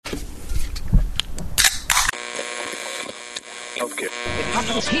Okay. It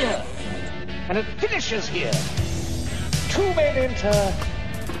happens here, and it finishes here. Two men enter,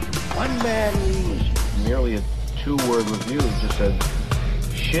 one man leaves. Nearly a 2-word review just said,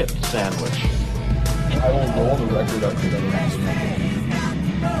 shit sandwich. I will roll the record up to the next one.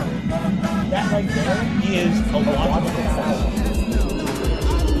 That right there is a logical fallacy.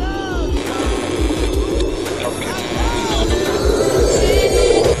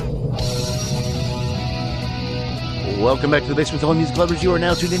 Welcome back to the Basement with All Music Lovers. You are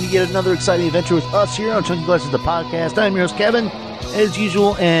now tuned in to yet another exciting adventure with us here on Chunky Glasses, the podcast. I'm your host, Kevin, as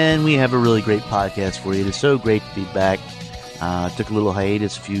usual, and we have a really great podcast for you. It is so great to be back. Took a little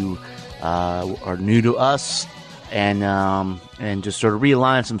hiatus. If you are new to us, and just sort of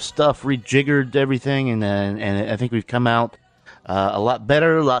realigned some stuff, rejiggered everything, and I think we've come out a lot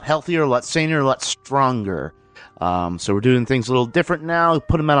better, a lot healthier, a lot saner, a lot stronger. So we're doing things a little different now.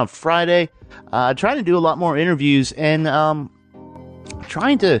 Put them out on Friday. Trying to do a lot more interviews and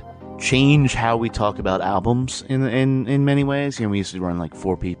trying to change how we talk about albums in many ways. You know, we used to run like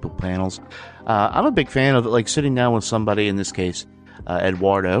 4 people panels. I'm a big fan of like sitting down with somebody, in this case,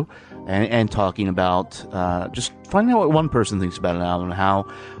 Eduardo, and talking about just finding out what one person thinks about an album and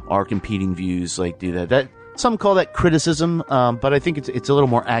how our competing views like do that. That some call that criticism, but I think it's a little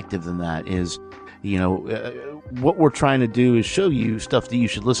more active than that. Is, you know, what we're trying to do is show you stuff that you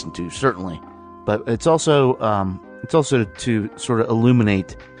should listen to, certainly, but it's also to sort of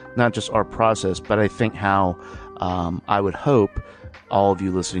illuminate not just our process, but I think how I would hope all of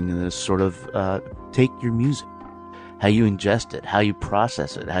you listening to this sort of take your music, how you ingest it, how you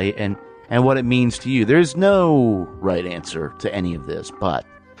process it, and what it means to you. There's no right answer to any of this, but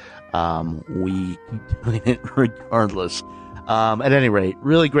we keep doing it regardless. At any rate,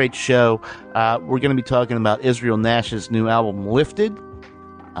 really great show. We're going to be talking about Israel Nash's new album, Lifted,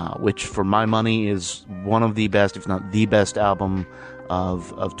 which for my money is one of the best, if not the best album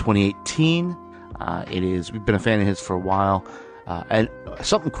of 2018. It is. We've been a fan of his for a while. And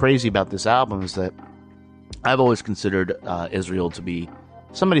something crazy about this album is that I've always considered Israel to be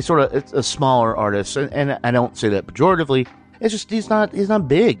somebody sort of a smaller artist, and I don't say that pejoratively. It's just he's not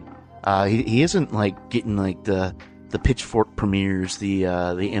big. He isn't like getting like the Pitchfork premieres, the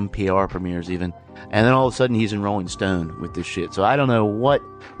NPR premieres even, and then all of a sudden he's in Rolling Stone with this shit. So I don't know what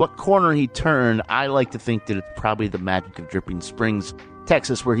corner he turned. I like to think that it's probably the magic of Dripping Springs,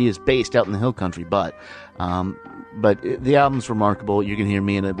 Texas, where he is based out in the hill country. But the album's remarkable. You can hear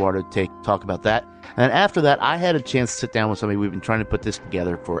me and Eduardo talk about that. And after that, I had a chance to sit down with somebody. We've been trying to put this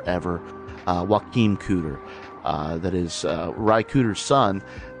together forever, Joachim Cooder. That is Ry Cooder's son,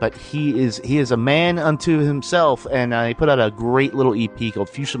 but he is a man unto himself, and he put out a great little EP called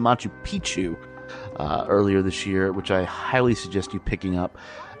Fuchsia Machu Picchu earlier this year, which I highly suggest you picking up.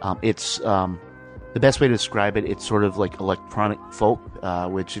 It's the best way to describe it. It's sort of like electronic folk,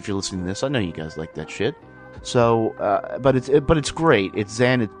 which if you're listening to this, I know you guys like that shit. So, but it's great. It's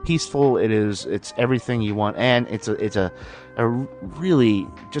zen. It's peaceful. It's everything you want, and it's a really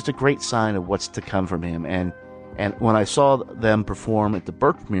just a great sign of what's to come from him. And when I saw them perform at the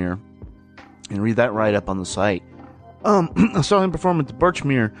Birchmere, and read that right up on the site, I saw him perform at the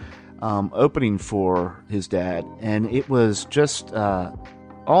Birchmere, opening for his dad, and it was just,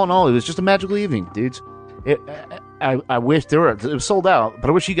 all in all, it was just a magical evening, dudes. I wish it was sold out,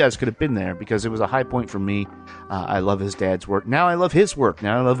 but I wish you guys could have been there because it was a high point for me. I love his dad's work. Now I love his work.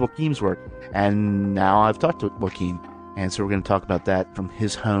 Now I love Joachim's work. And now I've talked to Joachim, and so we're going to talk about that from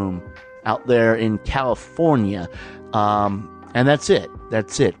his home out there in California. And that's it.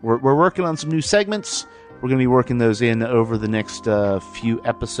 We're working on some new segments. We're going to be working those in over the next few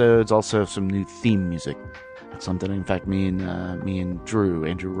episodes. Also some new theme music. That's something, in fact, me and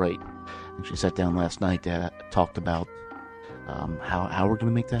Andrew Wright, actually sat down last night to talked about how we're going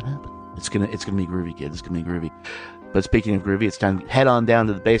to make that happen. It's gonna be groovy, kids. It's gonna be groovy. But speaking of groovy, it's time to head on down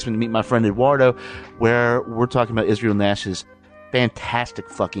to the basement to meet my friend Eduardo, where we're talking about Israel Nash's fantastic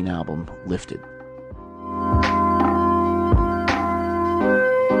fucking album, Lifted.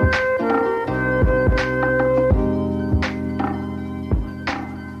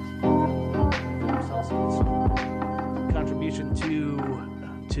 Contribution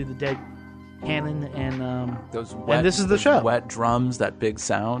to the Dead Canon and those wet, and this is the show. Wet drums, that big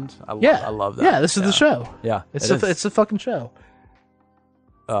sound. I love that. Yeah, this is the show. Yeah, it's a fucking show.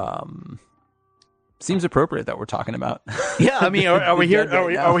 Seems appropriate that we're talking about. Yeah, I mean, are we here?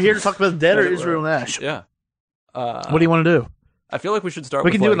 Are we here to talk about the Dead or Israel Nash? Yeah. What do you want to do? I feel like we should start.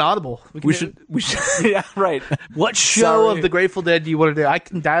 We can do an audible. We should. Yeah, right. What show of the Grateful Dead do you want to do? I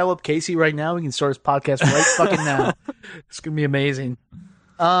can dial up Casey right now. We can start his podcast right fucking now. It's gonna be amazing.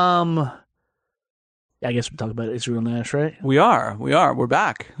 I guess we're talking about Israel Nash, right? We are. We're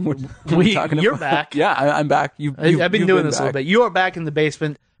back. You're back. Yeah, I'm back. I've been doing this a little bit. You are back in the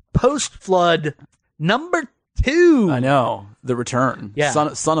basement. Post-flood number 2. I know. The return. Yeah.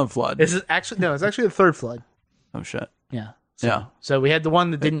 Son of flood. It's actually the third flood. Oh, shit. Yeah. Yeah. So we had the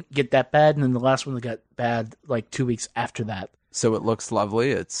one that didn't get that bad, and then the last one that got bad like 2 weeks after that. So it looks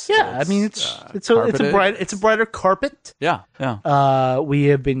lovely. It's a brighter carpet. Yeah. We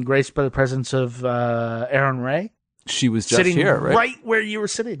have been graced by the presence of Aaron Ray. She was just sitting here, right? where you were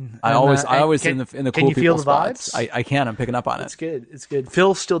sitting. I always in the cool can you feel the spots. vibes? I can. I'm picking up on it. It's good.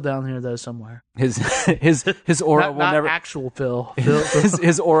 Phil's still down here though somewhere. His aura will not never. Actual Phil.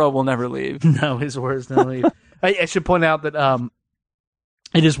 His aura will never leave. No, his aura is never leave. I should point out that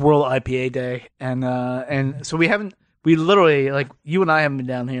it is World IPA Day, and so we literally, like, you and I haven't been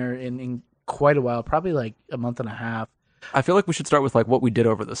down here in quite a while, probably like a month and a half. I feel like we should start with like what we did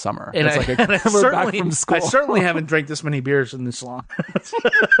over the summer. And we're back from school. I certainly haven't drank this many beers in this long.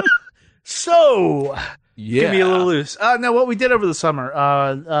 So, yeah. give me a little loose. No, what we did over the summer.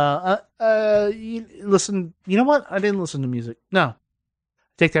 You know what? I didn't listen to music. No,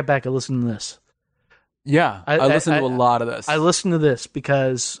 take that back. I listened to this. Yeah, I listened to a lot of this. I listened to this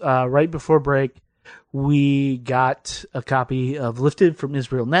because right before break, we got a copy of Lifted from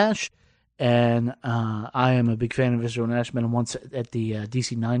Israel Nash, and I am a big fan of Israel Nash. Met him once at the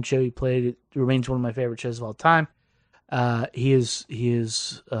DC9 show he played. It remains one of my favorite shows of all time. He is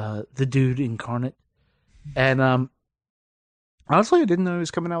the dude incarnate, and honestly, I didn't know he was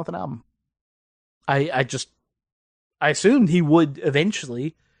coming out with an album. I assumed he would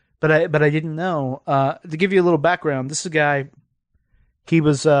eventually. But I didn't know. To give you a little background, this is a guy. He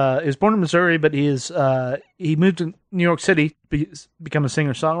was born in Missouri, but he moved to New York City to become a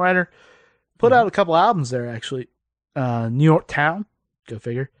singer-songwriter. Put out a couple albums there, actually. New York Town, go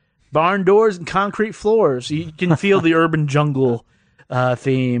figure. Barn Doors and Concrete Floors. You can feel the urban jungle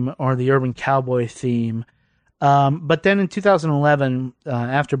theme or the urban cowboy theme. But then in 2011,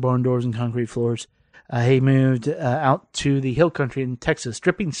 after Barn Doors and Concrete Floors, he moved out to the hill country in Texas,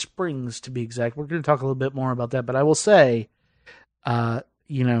 Dripping Springs to be exact. We're going to talk a little bit more about that, but I will say,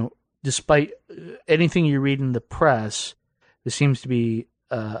 despite anything you read in the press, there seems to be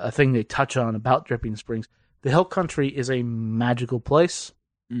a thing they touch on about Dripping Springs. The hill country is a magical place.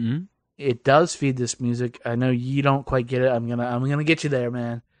 Mm-hmm. It does feed this music. I know you don't quite get it. I'm gonna get you there,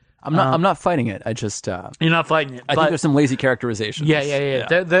 man. I'm not fighting it. I just you're not fighting it. I think there's some lazy characterizations.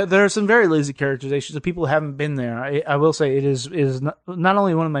 Yeah. There are some very lazy characterizations of people who haven't been there. I will say it is not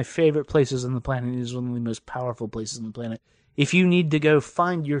only one of my favorite places on the planet, it is one of the most powerful places on the planet. If you need to go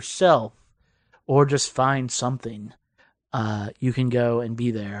find yourself or just find something, you can go and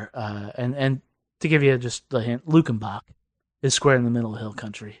be there. And to give you just a hint, Luckenbach is square in the middle of hill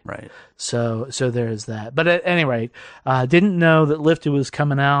country. Right. So there is that. But at any rate, didn't know that Lifted was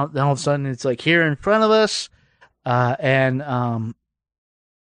coming out. Then all of a sudden it's like here in front of us. And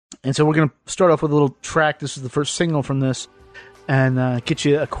so we're going to start off with a little track. This is the first single from this. And get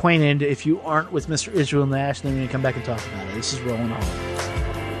you acquainted if you aren't with Mr. Israel Nash. Then we're going to come back and talk about it. This is Rolling On.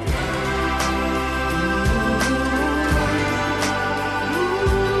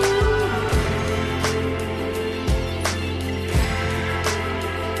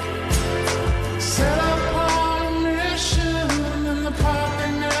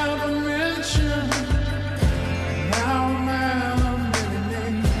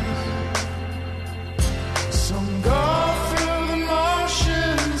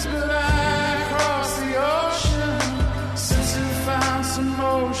 Some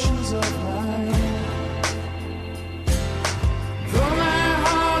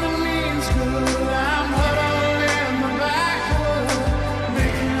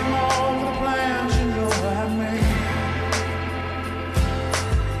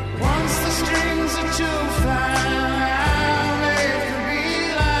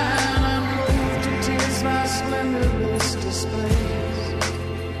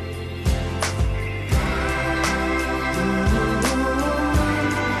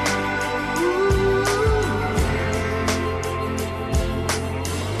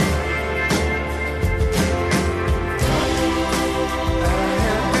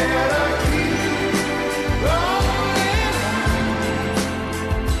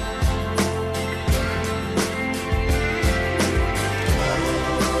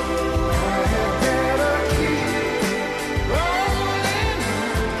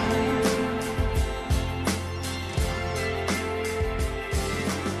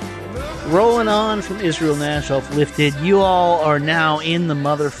rolling on from Israel Nash off Lifted. You all are now in the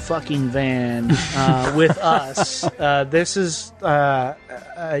motherfucking van with us. This is,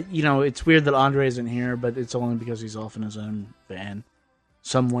 it's weird that Andre isn't here, but it's only because he's off in his own van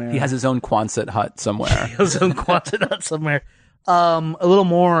somewhere. He has his own Quonset hut somewhere. A little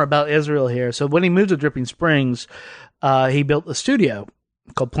more about Israel here. So when he moved to Dripping Springs, he built a studio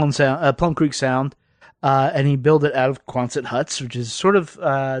called Plum Creek Sound. And he built it out of Quonset huts, which is sort of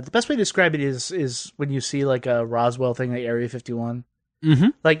the best way to describe it is when you see like a Roswell thing, like Area 51. Mm-hmm.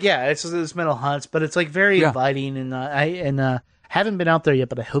 Like, yeah, it's this metal huts, but it's like very inviting. And I haven't been out there yet,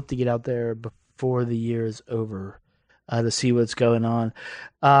 but I hope to get out there before the year is over to see what's going on.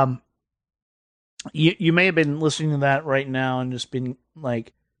 You may have been listening to that right now and just been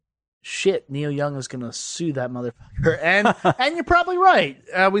like, shit, Neil Young is going to sue that motherfucker. And you're probably right.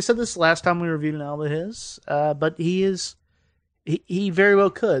 We said this last time we reviewed an album of his, but he very well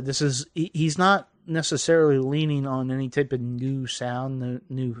could. He's not necessarily leaning on any type of new sound,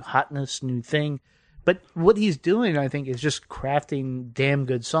 new hotness, new thing. But what he's doing, I think, is just crafting damn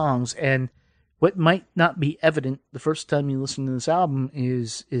good songs. And what might not be evident the first time you listen to this album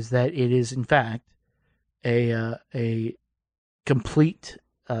is that it is, in fact, a complete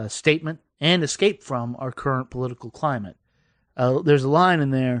statement and escape from our current political climate. There's a line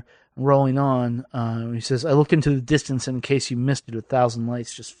in there, rolling on, he says, I look into the distance and in case you missed it, 1,000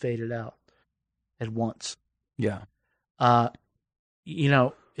 lights just faded out at once. Yeah.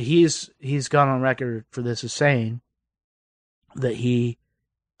 He's gone on record for this as saying that he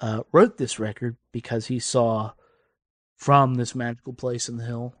wrote this record because he saw from this magical place in the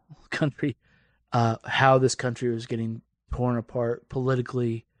hill country how this country was getting torn apart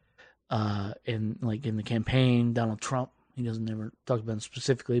politically, in the campaign. Donald Trump, he doesn't ever talk about it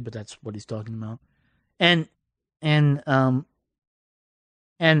specifically, but that's what he's talking about. And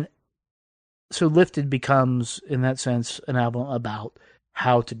so Lifted becomes, in that sense, an album about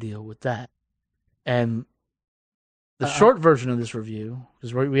how to deal with that. And the short version of this review,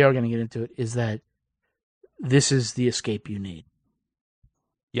 because we are going to get into it, is that this is the escape you need.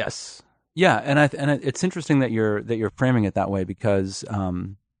 Yes. Yeah, and it's interesting that you're framing it that way because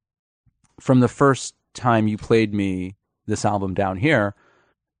from the first time you played me this album down here,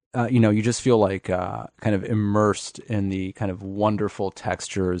 you just feel like kind of immersed in the kind of wonderful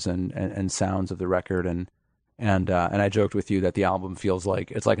textures and sounds of the record, and I joked with you that the album feels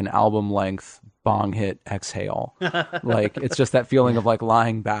like it's like an album length bong hit exhale, like it's just that feeling of like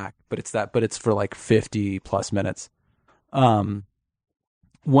lying back, but it's for like 50 plus minutes.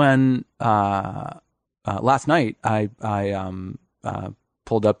 When last night I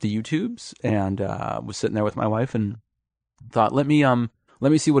pulled up the YouTubes and was sitting there with my wife and thought, let me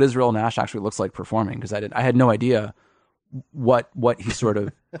see what Israel Nash actually looks like performing, because I had no idea what he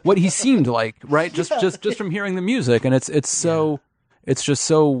what he seemed like, right? Just from hearing the music, and it's just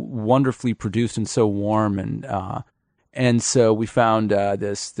so wonderfully produced and so warm, and so we found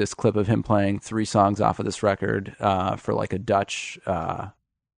this clip of him playing 3 songs off of this record for like a Dutch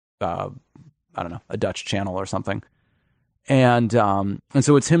a Dutch channel or something. And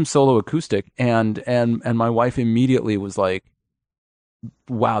so it's him solo acoustic, and my wife immediately was like,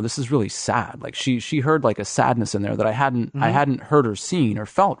 wow, this is really sad. Like she heard like a sadness in there that I hadn't heard or seen or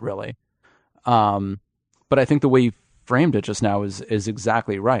felt really. But I think the way you framed it just now is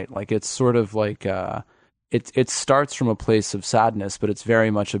exactly right. Like it's sort of like it starts from a place of sadness, but it's very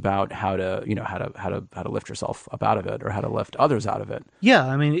much about how to lift yourself up out of it, or how to lift others out of it. Yeah,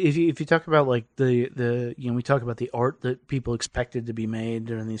 I mean, if you talk about like the we talk about the art that people expected to be made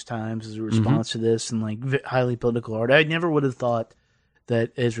during these times as a response to this, and like highly political art. I never would have thought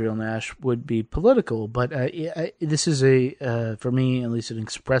that Israel Nash would be political, but this is for me at least, an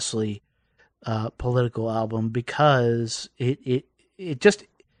expressly political album, because it's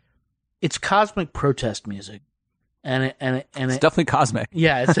cosmic protest music, and it's definitely cosmic.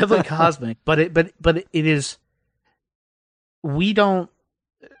 Yeah, it's definitely cosmic. But it is.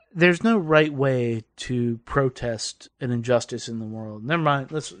 There's no right way to protest an injustice in the world. Never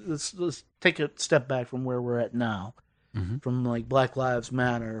mind. Let's take a step back from where we're at now, from like Black Lives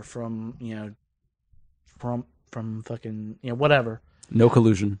Matter, from Trump, from fucking whatever. No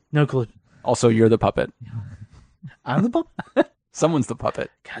collusion. Also, you're the puppet. I'm the puppet. Someone's the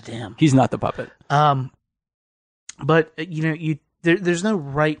puppet. Goddamn. He's not the puppet. But there's no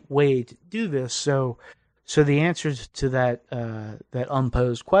right way to do this. So the answer to that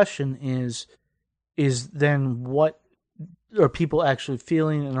unposed question is then, what are people actually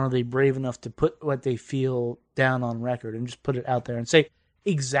feeling, and are they brave enough to put what they feel down on record and just put it out there and say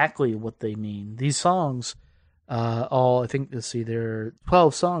exactly what they mean? These songs, I think, let's see, there are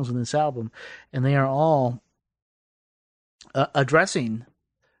 12 songs on this album, and they are all addressing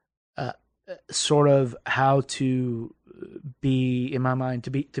sort of how to be, in my mind, to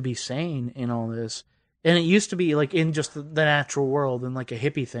be sane in all this. And it used to be like in just the natural world and like a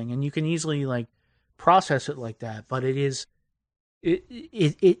hippie thing, and you can easily like process it like that. But it's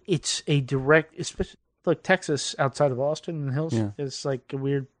a direct, especially like Texas outside of Austin and the hills. Yeah. It's like a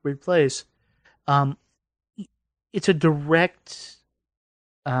weird place. It's a direct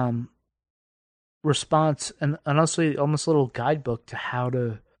response, and honestly, almost a little guidebook to how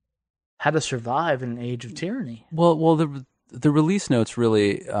to survive in an age of tyranny. Well, the release notes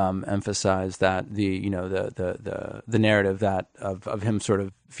really emphasize that the narrative that of him sort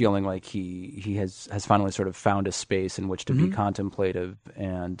of feeling like he has finally sort of found a space in which to be contemplative,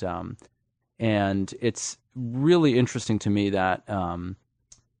 and it's really interesting to me that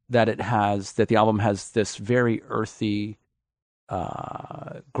that the album has this very earthy,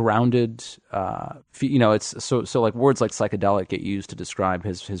 grounded, it's so like words like psychedelic get used to describe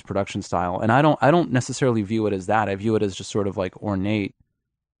his production style, and I don't necessarily view it as that. I view it as just sort of like ornate,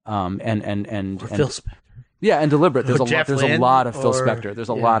 and Phil Spector. Yeah, and deliberate. There's a lot of Phil or- Spector. There's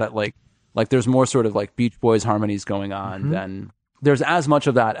a lot of like there's more sort of like Beach Boys harmonies going on than there's as much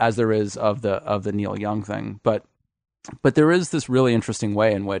of that as there is of the Neil Young thing. But there is this really interesting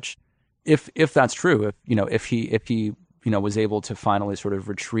way in which, if that's true, if he was able to finally sort of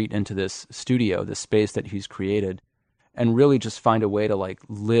retreat into this studio, this space that he's created, and really just find a way to like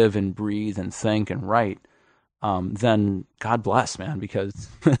live and breathe and think and write, then God bless, man, because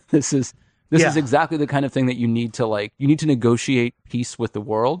this is exactly the kind of thing that you need to negotiate peace with the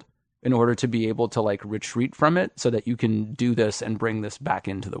world in order to be able to like retreat from it so that you can do this and bring this back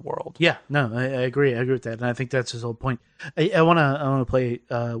into the world. Yeah, no, I agree. I agree with that, and I think that's his whole point. I want to play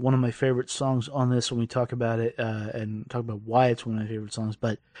one of my favorite songs on this when we talk about it and talk about why it's one of my favorite songs.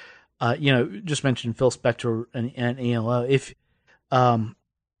 But just mentioned Phil Spector and ELO. If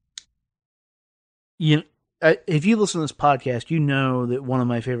if you listen to this podcast, you know that one of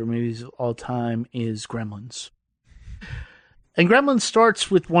my favorite movies of all time is Gremlins. And Gremlins starts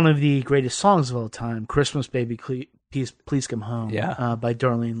with one of the greatest songs of all time, "Christmas Baby, Please Come Home," by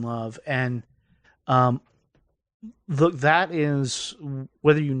Darlene Love. And look, that is,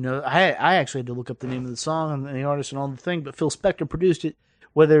 whether you know, I actually had to look up the name of the song and the artist and all the thing, but Phil Spector produced it.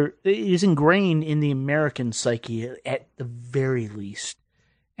 Whether it is ingrained in the American psyche at the very least.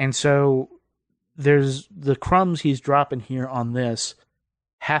 And so there's the crumbs he's dropping here on this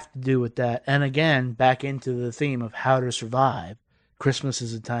have to do with that. And again, back into the theme of how to survive. Christmas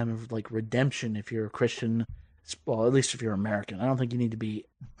is a time of like redemption if you're a Christian, well, at least if you're American. I don't think you need to be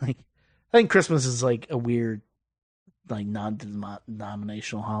like, I think Christmas is like a weird, like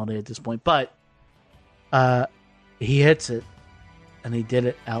non-denominational holiday at this point, but he hits it, and he did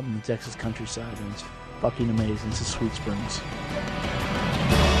it out in the Texas countryside, and it's fucking amazing. This is Sweet Springs.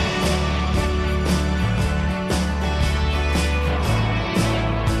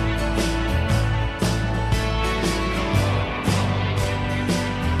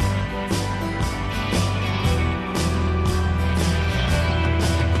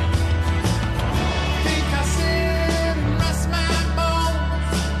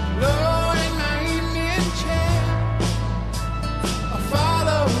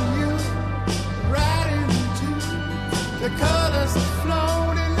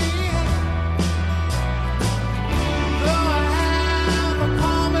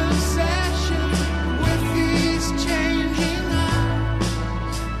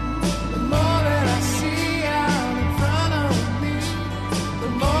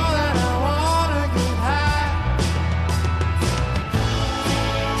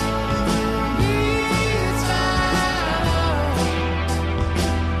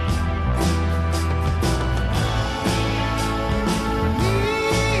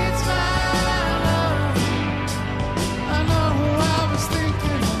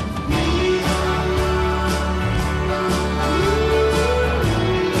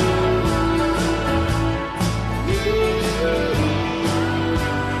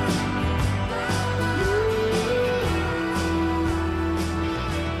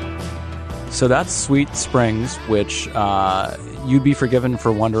 So that's Sweet Springs, which you'd be forgiven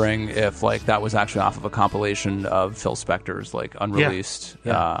for wondering if like that was actually off of a compilation of Phil Spector's like unreleased.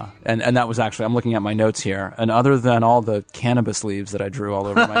 And that was actually, I'm looking at my notes here, and other than all the cannabis leaves that I drew all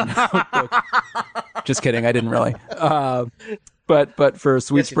over my notebook, just kidding, I didn't really. But for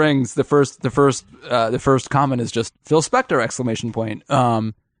Sweet Springs, the first comment is just Phil Spector !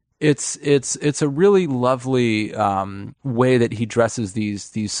 it's a really lovely way that he dresses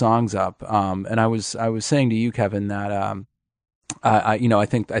these songs up. And I was saying to you, Kevin, that I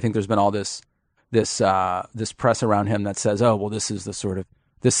think there's been all this press around him that says, oh well,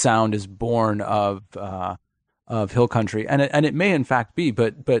 this sound is born of Hill Country, and it may in fact be,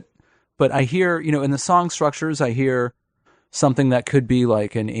 but I hear, in the song structures, I hear something that could be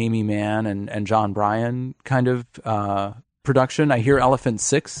like an Amy Mann and John Bryan kind of production. I hear Elephant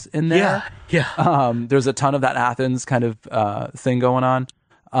Six in there. Yeah. There's a ton of that Athens kind of thing going on.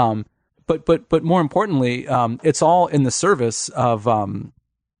 But more importantly, it's all in the service of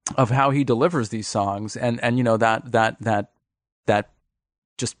how he delivers these songs, and that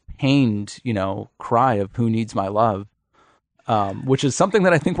just pained, cry of "Who Needs My Love," which is something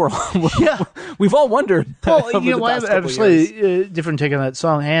that I think we've all wondered. Well, over I have absolutely different take on that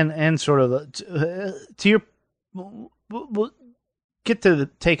song, and sort of to your. We'll get to the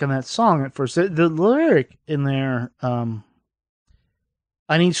take on that song at first. The lyric in there, I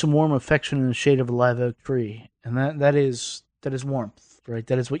need some warm affection in the shade of a live oak tree, and that is warmth, right?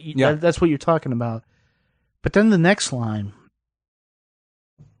 That is what that's what you're talking about. But then the next line: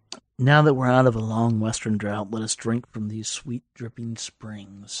 now that we're out of a long western drought, let us drink from these sweet dripping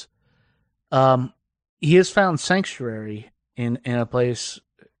springs. He has found sanctuary in a place.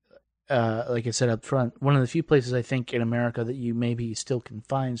 Like I said up front, one of the few places I think in America that you maybe still can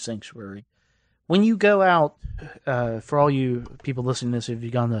find sanctuary. When you go out, for all you people listening to this, if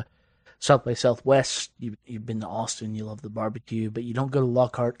you've gone to South by Southwest, you've been to Austin, you love the barbecue, but you don't go to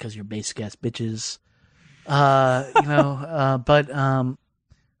Lockhart because you're basic ass bitches.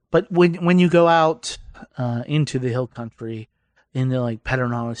 But when you go out into the hill country, into like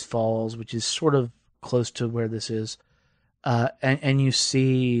Pedernales Falls, which is sort of close to where this is. And you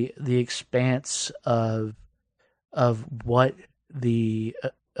see the expanse of what the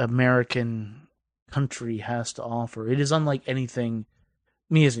American country has to offer. It is unlike anything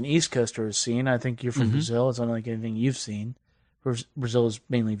me as an East Coaster has seen. I think you're from Brazil. It's unlike anything you've seen. Brazil is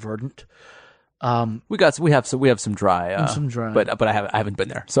mainly verdant. We have some dry, but I haven't been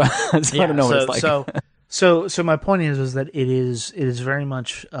there, so, I don't know what it's like. So my point is that it is very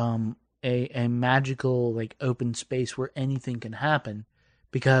much a magical, like, open space where anything can happen,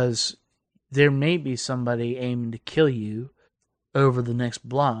 because there may be somebody aiming to kill you over the next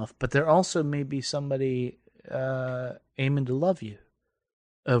bluff, but there also may be somebody aiming to love you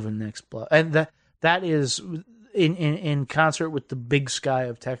over the next bluff, and that is in concert with the big sky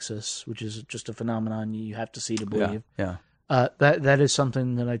of Texas, which is just a phenomenon you have to see to believe. Yeah. That is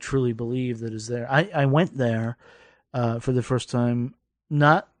something that I truly believe that is there. I went there for the first time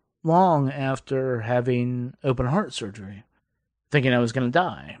not long after having open heart surgery, thinking I was going to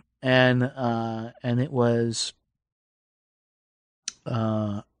die, and it was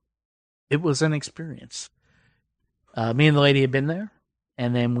an experience. Me and the lady had been there,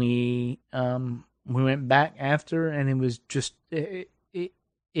 and then we went back after, and it was just it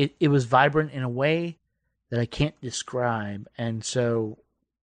was vibrant in a way that I can't describe. And so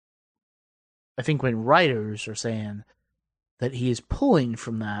I think when writers are saying that he is pulling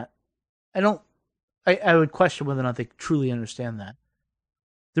from that, I would question whether or not they truly understand that.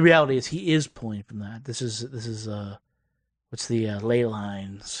 The reality is he is pulling from that. This is what's the ley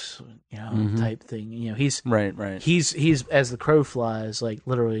lines, type thing. He's right. He's as the crow flies, like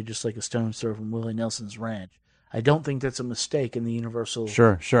literally just like a stone's throw from Willie Nelson's ranch. I don't think that's a mistake in the Universal.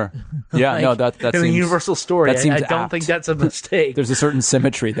 Sure. Yeah, like, no, that in seems, the Universal story. That seems I don't apt. think that's a mistake. There's a certain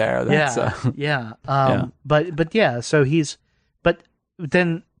symmetry there. That's, yeah. Yeah. But yeah. So but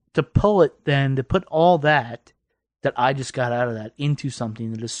then to pull it, then to put all that I just got out of that into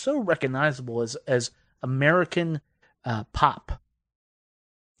something that is so recognizable as American pop.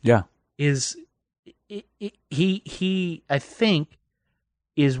 Yeah. Is he I think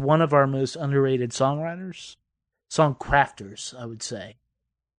is one of our most underrated song crafters, I would say.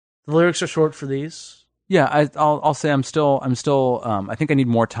 The lyrics are short for these. Yeah, I'll say I'm still I think I need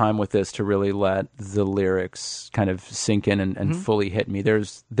more time with this to really let the lyrics kind of sink in and fully hit me. There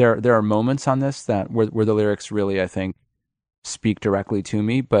are moments on this that where the lyrics really, I think, speak directly to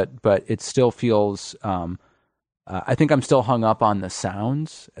me, but it still feels I think I'm still hung up on the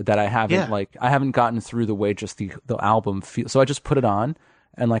sounds that I haven't gotten through the way just the album feels. So I just put it on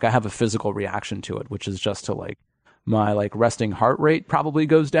and like I have a physical reaction to it, which is just to like my like resting heart rate probably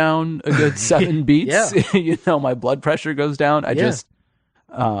goes down a good 7 beats. Yeah. My blood pressure goes down. I just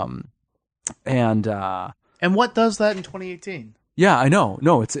and what does that in 2018? Yeah, I know.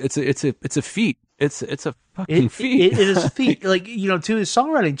 No, it's a feat. It's a fucking feat. It is a feat. Like, to his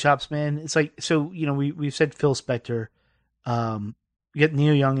songwriting chops, man. It's like, so, we've said Phil Spector, you get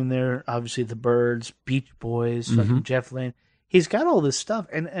Neil Young in there, obviously the Byrds, Beach Boys, fucking Jeff Lynne. He's got all this stuff,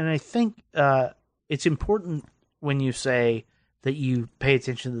 and I think it's important when you say that you pay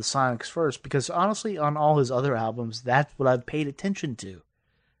attention to the Sonics first, because honestly, on all his other albums, that's what I've paid attention to.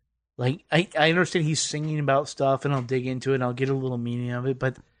 Like, I understand he's singing about stuff, and I'll dig into it, and I'll get a little meaning of it,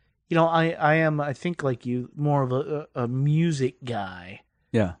 but, you know, I am, I think, like you, more of a music guy.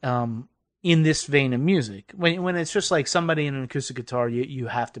 Yeah. In this vein of music. When it's just like somebody in an acoustic guitar, you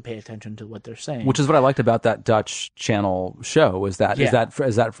have to pay attention to what they're saying. Which is what I liked about that Dutch channel show, is that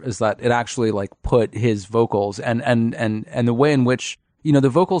it actually like put his vocals and the way in which, you know, the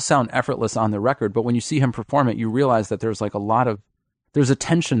vocals sound effortless on the record, but when you see him perform it, you realize that there's like there's a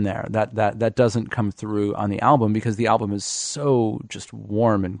tension there that doesn't come through on the album, because the album is so just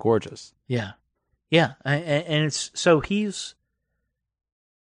warm and gorgeous. Yeah. Yeah. And it's, so he's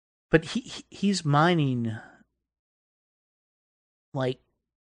mining like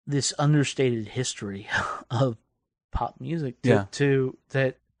this understated history of pop music to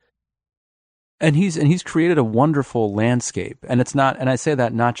that. And he's created a wonderful landscape, and it's not, and I say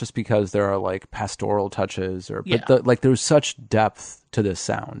that not just because there are like pastoral touches but there's such depth to this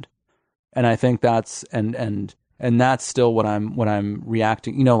sound. And I think that's, and that's still what I'm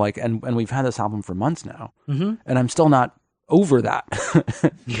reacting, you know, like, and we've had this album for months now, and I'm still not over that.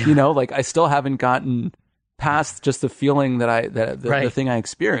 You know, like, I still haven't gotten past just the feeling that the thing I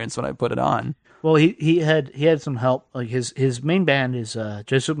experienced when I put it on. Well, he had some help. Like, his main band is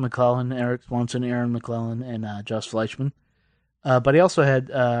Joseph McClellan, Eric Swanson, Aaron McClellan, and Josh Fleischman. But he also had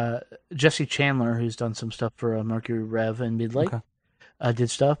Jesse Chandler, who's done some stuff for Mercury Rev and Midlake. Did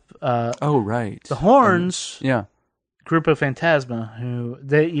stuff. Oh, right. The Horns. Yeah. Grupo Fantasma, who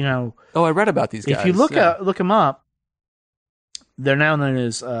they, you know. Oh, I read about these guys. If you look them up, they're now known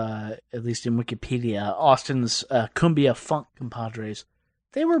as, at least in Wikipedia, Austin's Cumbia Funk compadres.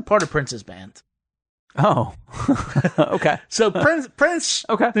 They were part of Prince's band. Oh, okay. So Prince,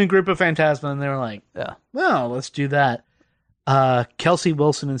 okay, in Grupo Fantasma, and they were like, yeah, well, let's do that. Kelsey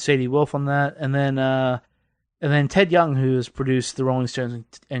Wilson and Sadie Wolf on that, and then Ted Young, who has produced the Rolling Stones,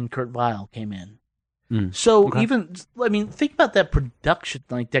 and Kurt Weill came in. So even, I mean, think about that production,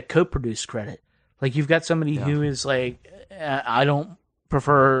 like that co-produced credit. Like, you've got somebody who is like, I don't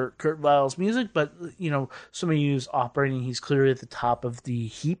prefer Kurt Weill's music, but, you know, somebody who's operating, he's clearly at the top of the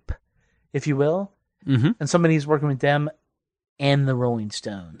heap, if you will. And somebody who's working with them and the Rolling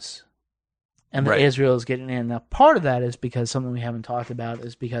Stones. And the Israel is getting in. Now, part of that is because something we haven't talked about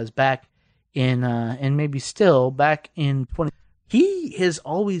is because back in, and maybe still, back in he has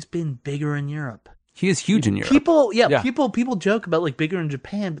always been bigger in Europe. He is huge in Europe. People joke about like bigger in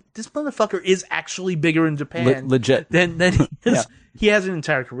Japan, but this motherfucker is actually bigger in Japan. Legit. Than he is. He has an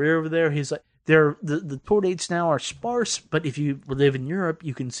entire career over there. He's like, the tour dates now are sparse, but if you live in Europe,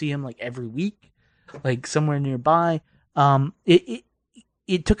 you can see him like every week, like somewhere nearby.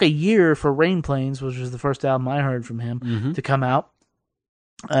 It took a year for Rain Planes, which was the first album I heard from him, to come out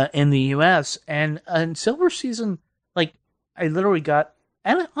in the U.S. And Silver Season, like, I literally got,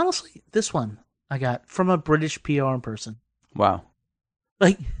 and honestly, this one I got from a British PR person. Wow.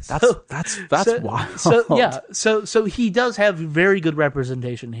 Like, that's wild. So he does have very good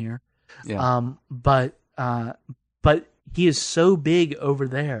representation here. Yeah. But he is so big over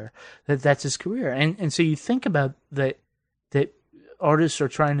there that's his career. And so you think about that artists are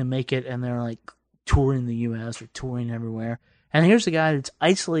trying to make it, and they're like touring the US or touring everywhere. And here's a guy that's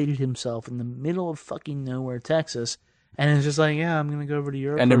isolated himself in the middle of fucking nowhere, Texas, and is just like, yeah, I'm going to go over to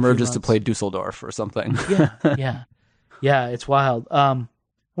Europe. And emerges to play Dusseldorf or something. Yeah, it's wild. I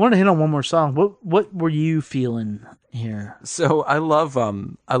want to hit on one more song. What were you feeling here? So I love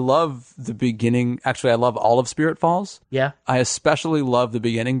the beginning. Actually, I love all of Spirit Falls. Yeah. I especially love the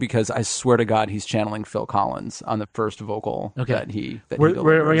beginning because I swear to God, he's channeling Phil Collins on the first vocal that he we're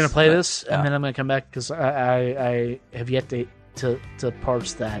going to play this, and then I'm going to come back because I have yet to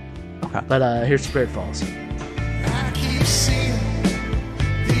parse that. Okay. But here's Spirit Falls. I keep seeing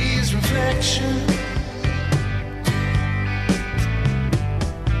these reflections.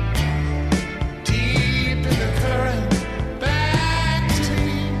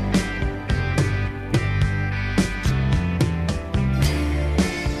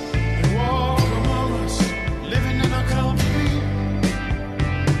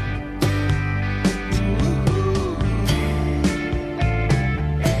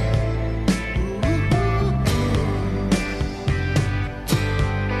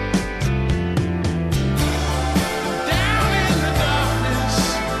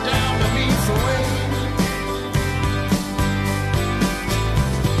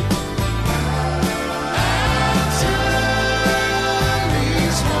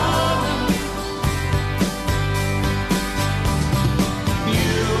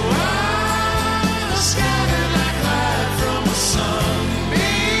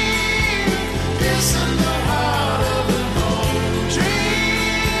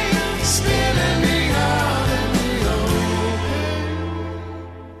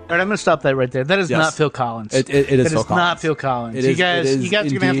 right, I'm going to stop that right there. That is Yes. not Phil Collins. It is That Phil is not Collins. Phil Collins. It You is- guys, it is you guys are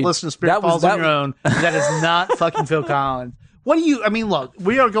going to have to indeed. listen to Spirit That was- Falls on your own. That is not fucking Phil Collins. What do you? I mean, look,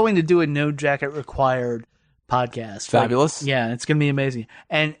 we are going to do a No Jacket Required podcast. Fabulous. Like, yeah, it's going to be amazing.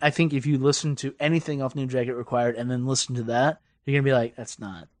 And I think if you listen to anything off No Jacket Required and then listen to that, you're going to be like, that's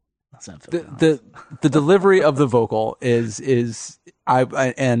not Phil Collins. The delivery of the vocal is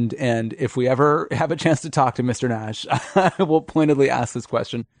and if we ever have a chance to talk to Mr. Nash, I will pointedly ask this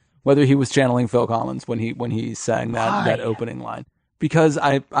question, whether he was channeling Phil Collins when he sang that opening line, because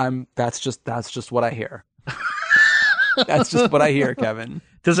that's just what I hear. That's just what I hear, Kevin.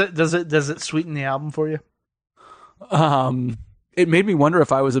 Does it sweeten the album for you? It made me wonder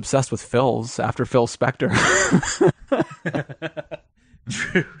if I was obsessed with Phil's after Phil Spector.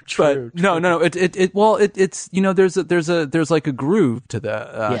 True. No. It's there's like a groove to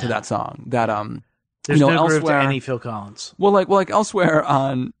to that song that There's no groove to elsewhere any Phil Collins. Well, like elsewhere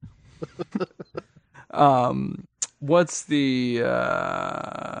on, what's the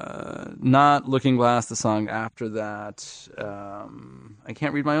Not Looking Glass, the song after that? I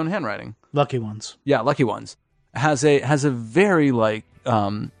can't read my own handwriting. Lucky Ones. Yeah, Lucky Ones has a very like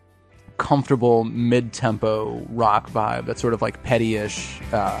comfortable mid-tempo rock vibe that's sort of like petty-ish.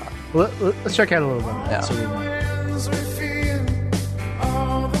 Let's check out a little bit of that. Yeah. So we know. Winds we feel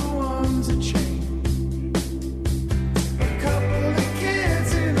are the ones that change. A couple of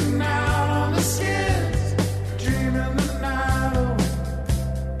kids in and out on the skids, dreaming the night away.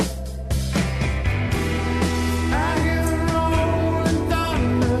 I hear the rolling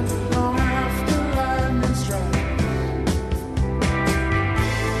thunder long after lightning strikes.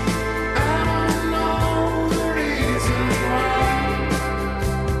 I don't know the reason why.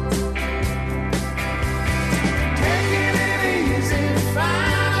 Taking it easy,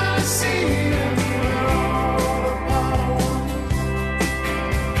 find a seat, and we're all apart.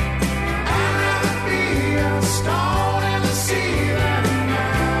 I'd rather be a stone in the sea than an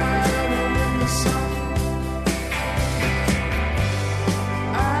idol in the sun.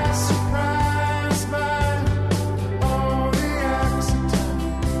 I surprised by all the accidents.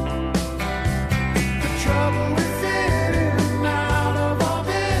 The trouble with it in and out of all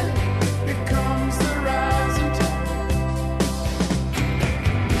this becomes the rising tide.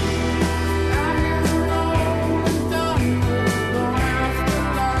 I hear the rolling thunder long after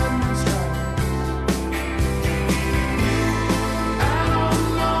lightning strikes. I don't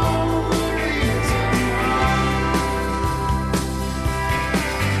know the reason why.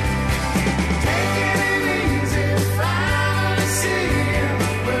 Taking it easy, find a seat, and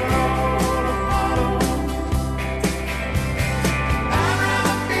we're all apart. I'd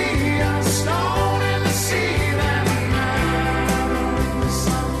rather be a stone in the sea than an idol in the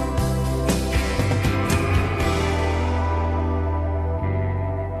sun.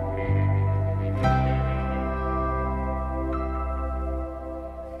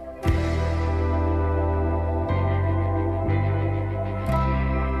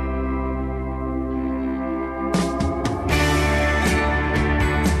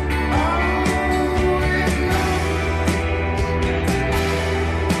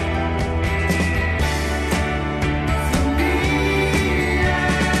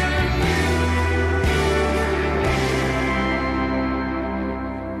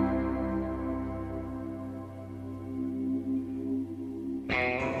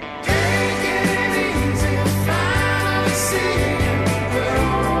 Taking it easy, find a seat, and we're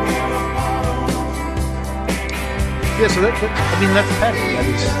all apart. Yeah, so that's petty.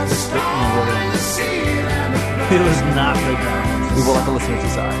 That's really, it was not Phil Collins. We will let the listeners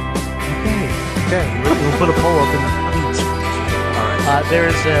decide. Okay. We'll put a poll up in the comments. All right. There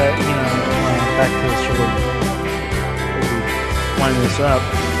is back to sort of winding this up.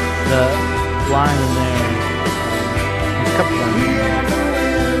 The line in there, there's a couple lines in there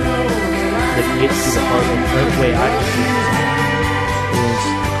that gets to the part of the way I can see it is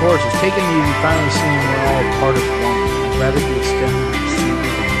the chorus is taking you and finally seeing we're all part of one. I'd rather be extended to see you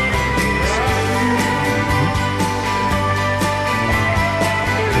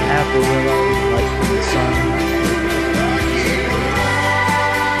than have the willow light from the sun.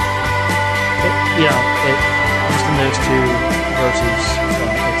 Just in those two verses,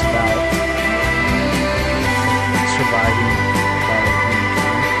 it's about surviving by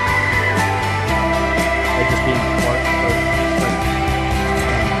humankind, by just being part of,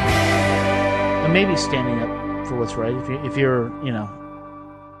 and maybe standing up for what's right. If you're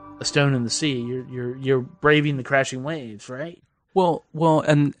a stone in the sea, you're braving the crashing waves, right? Well,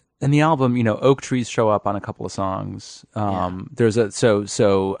 and the album, oak trees show up on a couple of songs. There's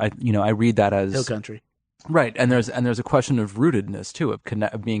so I read that as Hill country. Right, and there's a question of rootedness too,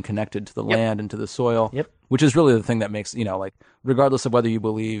 of being connected to the land and to the soil. Yep. Which is really the thing that makes, like, regardless of whether you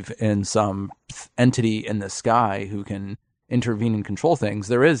believe in some entity in the sky who can intervene and control things,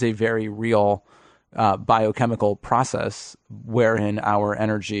 there is a very real biochemical process wherein our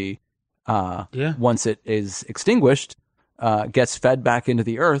energy, once it is extinguished, gets fed back into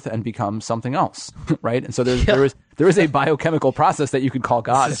the earth and becomes something else, right? And so there is a biochemical process that you could call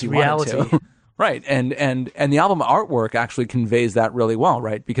God if you wanted to. Right, and the album artwork actually conveys that really well,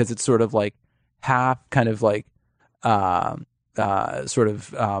 right? Because it's sort of like half kind of like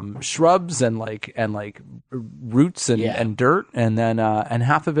shrubs and like roots and dirt, and then and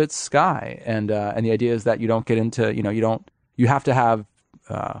half of it's sky, and the idea is that you don't get into you have to have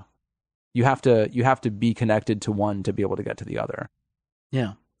you have to be connected to one to be able to get to the other.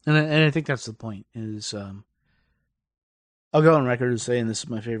 Yeah, and I think that's the point. Is I'll go on record as saying this is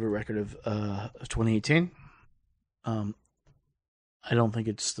my favorite record of 2018. I don't think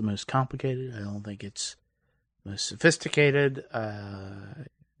it's the most complicated. I don't think it's the most sophisticated.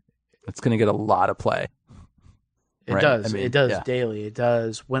 It's going to get a lot of play. It Right? does. I mean, It does yeah. daily. It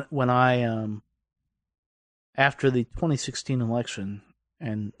does. When I after the 2016 election,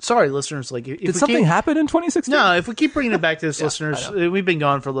 and sorry, listeners, like if Did we something keep, happen in 2016? No, if we keep bringing it back to this, Yeah, listeners, I we've been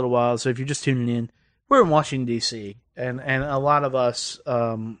gone for a little while. So if you're just tuning in, we're in Washington D.C. and a lot of us,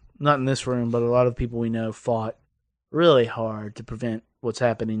 not in this room, but a lot of people we know fought really hard to prevent what's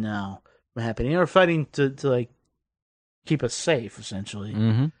happening now from happening, or fighting to like keep us safe, essentially.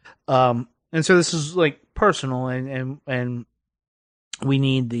 Mm-hmm. And so this is like personal, and we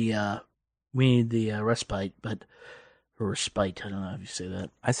need the respite, but or respite. I don't know if you say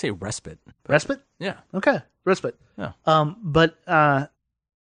that. I say respite. Respite. Yeah. Okay, respite. Yeah. But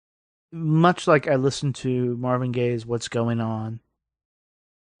much like I listened to Marvin Gaye's "What's Going On"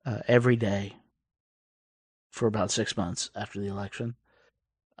 every day for about 6 months after the election,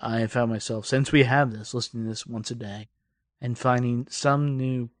 I found myself, since we have this, listening to this once a day and finding some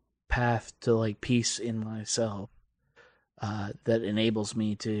new path to like peace in myself that enables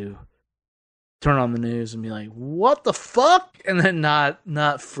me to turn on the news and be like, "What the fuck?" and then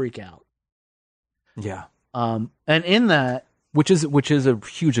not freak out. Yeah. And in that, Which is a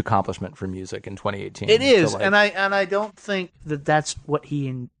huge accomplishment for music in 2018. it is, So, like, and I don't think that that's what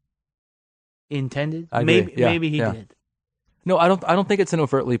he intended. I agree. Maybe he Yeah. did. No, I don't think it's an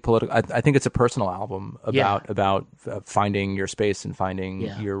overtly political. I think it's a personal album about finding your space and finding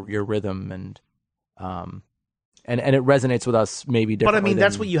your rhythm, and it resonates with us maybe But differently. I mean,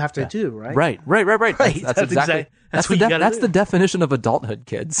 that's than- what you have to yeah. do, right? Right. Right. That's exactly That's what you gotta that's do. the definition of adulthood,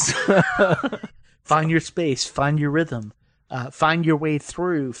 kids. Find your space, find your rhythm, find your way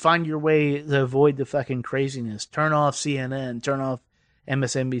through, find your way to avoid the fucking craziness. Turn off CNN, turn off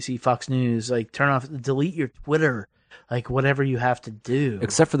MSNBC, Fox News, like delete your Twitter, like whatever you have to do.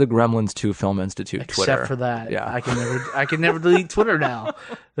 Except for the Gremlins 2 Film Institute Twitter. Except for that, Yeah. I can never delete Twitter now.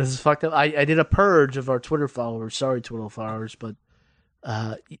 This is fucked up. I did a purge of our Twitter followers. Sorry, Twitter followers, but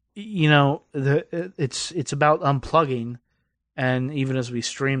it's about unplugging. And even as we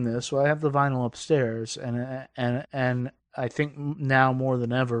stream this, well, I have the vinyl upstairs, and I think now more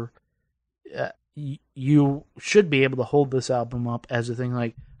than ever, you should be able to hold this album up as a thing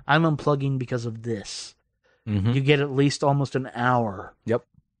like, I'm unplugging because of this. Mhm. You get at least almost an hour. Yep.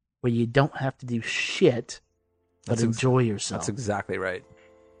 Where you don't have to do shit, but That's enjoy yourself. That's exactly right.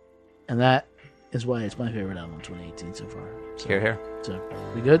 And that is why it's my favorite album of 2018 so far. So, Here. So,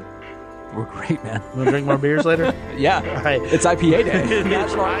 we good? We're great, man. You want to drink more beers later? Yeah. All right. It's IPA day.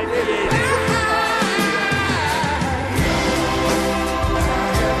 That's right.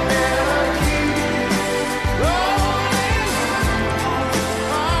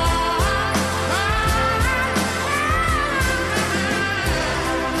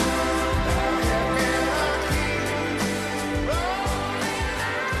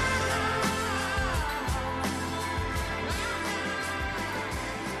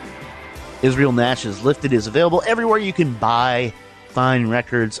 Israel Nash's Lifted is available everywhere you can buy fine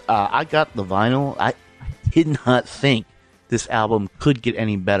records. I got the vinyl. I did not think this album could get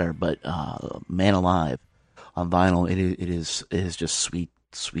any better, but man alive, on vinyl, it is just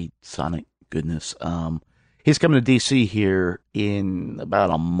sweet sonic goodness. He's coming to DC here in about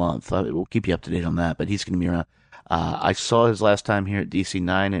a month. We'll keep you up to date on that, but he's going to be around. I saw his last time here at DC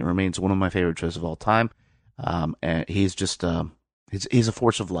 9. It remains one of my favorite shows of all time. And he's just he's a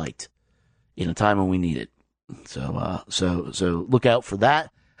force of light in a time when we need it. So look out for that.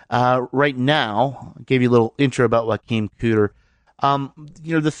 Right now, I gave you a little intro about Joaquin Cooter.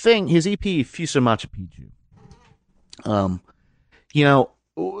 The thing, his EP, Fusa Machu Picchu.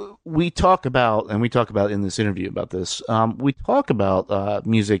 we talk about in this interview about this. We talk about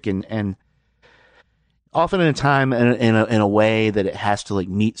music and often in a time in a way that it has to like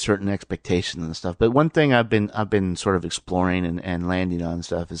meet certain expectations and stuff. But one thing I've been sort of exploring and landing on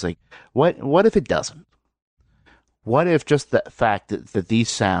stuff is like, what if it doesn't? What if just the fact that these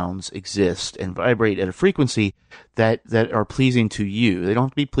sounds exist and vibrate at a frequency that are pleasing to you? They don't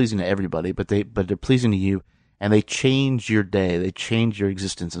have to be pleasing to everybody, but they're pleasing to you, and they change your day. They change your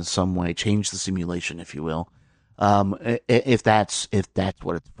existence in some way, change the simulation, if you will. If that's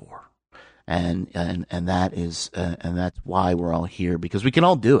what it's for. And that's why we're all here, because we can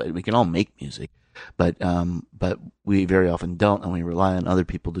all do it. We can all make music, but we very often don't, and we rely on other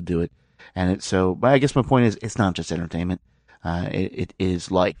people to do it. But I guess my point is, it's not just entertainment. It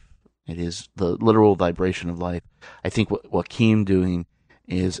is life. It is the literal vibration of life. I think what Joaquin doing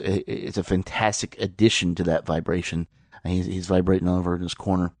is a fantastic addition to that vibration. He's vibrating over in his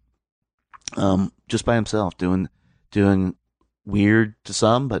corner, just by himself, doing weird to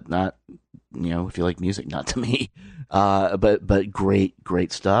some, but not, if you like music, not to me. But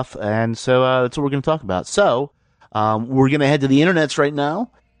great stuff. And so that's what we're going to talk about. So we're going to head to the internets right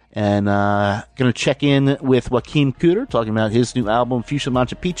now. And going to check in with Joaquin Cooder, talking about his new album, Fuchsia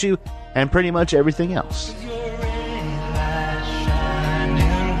Machu Picchu, and pretty much everything else. The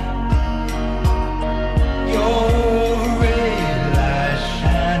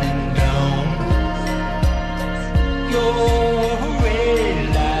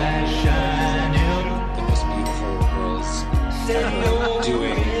most beautiful girls ever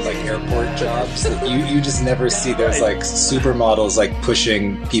doing like airport jobs that you just never see. There's like supermodels like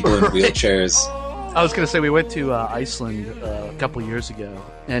pushing people in wheelchairs. I was going to say, we went to Iceland a couple years ago,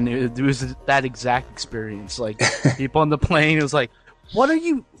 and it was that exact experience. Like, people on the plane, it was like, what are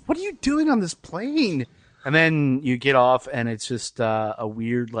you doing on this plane? And then you get off, and it's just a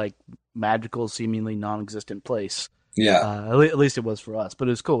weird, like, magical, seemingly non-existent place. Yeah. At least it was for us, but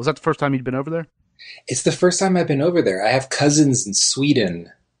it was cool. Was that the first time you'd been over there? It's the first time I've been over there. I have cousins in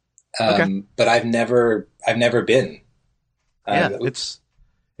Sweden, Okay. but I've never been. Yeah,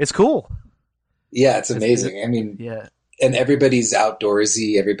 it's cool. Yeah, it's amazing. I mean, yeah. And everybody's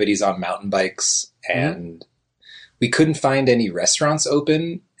outdoorsy. Everybody's on mountain bikes, and we couldn't find any restaurants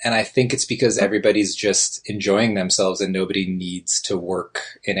open. And I think it's because everybody's just enjoying themselves, and nobody needs to work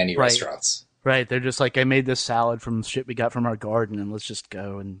in any restaurants. Right. They're just like, I made this salad from shit we got from our garden, and let's just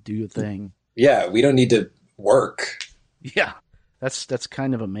go and do a thing. Yeah, we don't need to work. Yeah, that's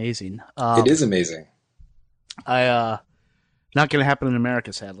kind of amazing. It is amazing. Not going to happen in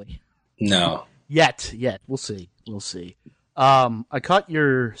America, sadly. No. Yet. We'll see. I caught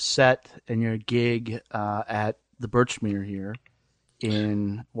your set and your gig at the Birchmere here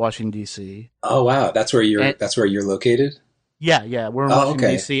in Washington, D.C. Oh wow, that's where you're located? Yeah, we're in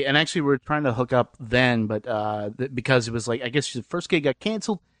Washington, D.C. And actually, we were trying to hook up then, but because it was like, I guess the first gig got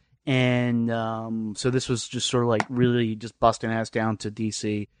canceled, and so this was just sort of like really just busting ass down to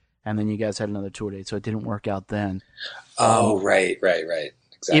D.C., and then you guys had another tour date, so it didn't work out then. Right.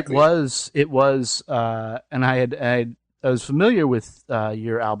 Exactly. It was, and I was familiar with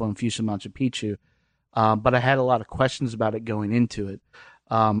your album Fuchsia Machu Picchu, but I had a lot of questions about it going into it.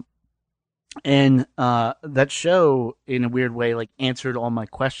 And that show, in a weird way, like answered all my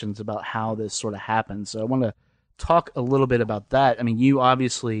questions about how this sort of happened. So I want to talk a little bit about that. I mean, you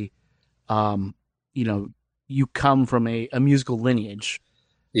obviously, you come from a musical lineage.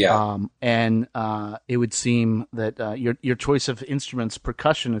 Yeah. And it would seem that your choice of instruments,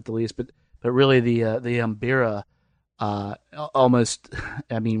 percussion at the least, but really the mbira, almost.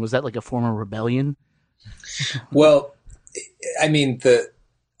 I mean, was that like a form of rebellion? Well, I mean,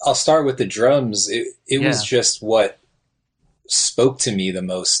 I'll start with the drums. It was just what spoke to me the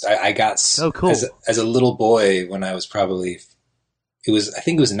most. I got so cool as a little boy when I was I think it was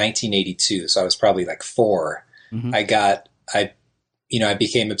 1982, so I was probably like 4. Mm-hmm. I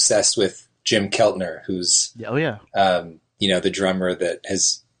became obsessed with Jim Keltner, who's the drummer that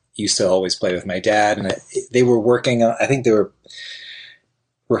used to always play with my dad, and they were working on, I think they were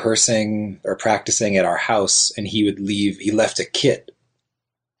rehearsing or practicing at our house, and he left a kit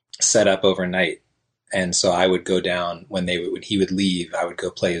set up overnight, and so I would go down when he would leave. I would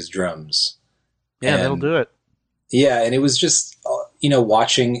go play his drums. Yeah, that'll do it. Yeah, and it was just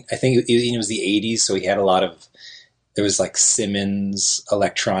watching. I think it was the 80s, so he had a lot of. There was like Simmons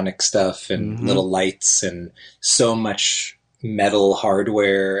electronic stuff and little lights and so much metal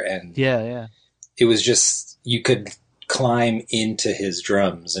hardware, and it was just, you could climb into his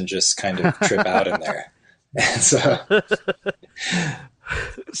drums and just kind of trip out in there. And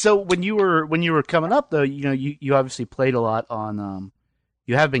so when you were coming up though, you obviously played a lot on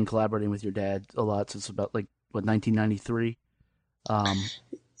you have been collaborating with your dad a lot since about 1993.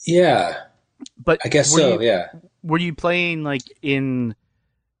 Yeah, but I guess so. Yeah. Were you playing in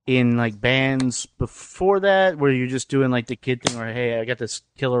bands before that? Were you just doing the kid thing, or hey, I got this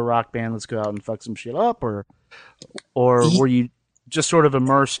killer rock band, let's go out and fuck some shit up, or were you just sort of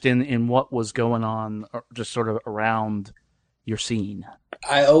immersed in what was going on, just sort of around your scene?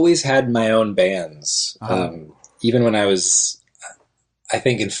 I always had my own bands. Even when I was, I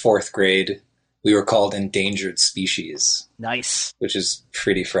think in 4th grade, we were called Endangered Species. Nice. Which is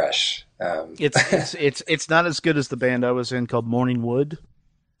pretty fresh. It's not as good as the band I was in called Morning Wood,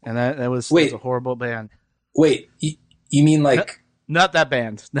 and that was a horrible band. Wait, you mean not that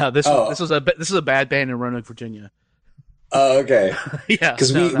band? No, this is a bad band in Roanoke, Virginia. Oh, okay. Yeah,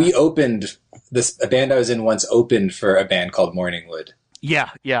 because we opened a band I was in once opened for a band called Morning Wood.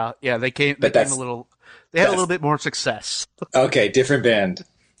 Yeah. They came a little. They had a little bit more success. Okay, different band.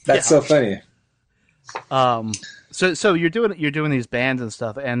 That's so funny. So you're doing these bands and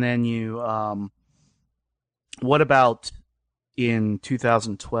stuff, and then you what about in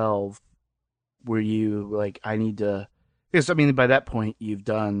 2012? Were you I need to? Because by that point you've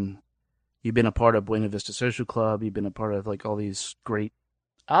been a part of Buena Vista Social Club, you've been a part of all these great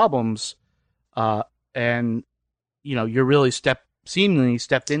albums, and you're really seemingly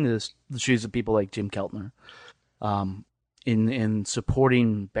stepped into the shoes of people like Jim Keltner, in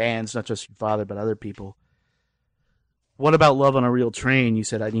supporting bands, not just your father, but other people. What about Love on a Real Train? You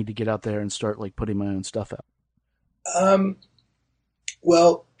said I need to get out there and start putting my own stuff out.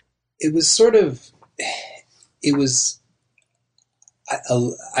 Well, it was sort of,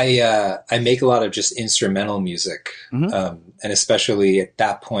 I make a lot of just instrumental music. Mm-hmm. And especially at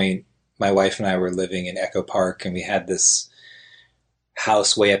that point, my wife and I were living in Echo Park, and we had this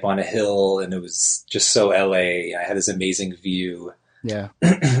house way up on a hill, and it was just so LA. I had this amazing view. Yeah.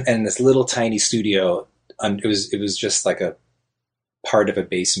 And this little tiny studio, it was just like a part of a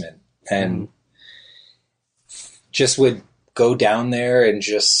basement, and just would go down there and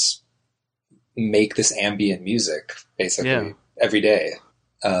just make this ambient music basically every day.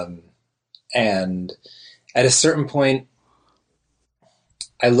 And at a certain point,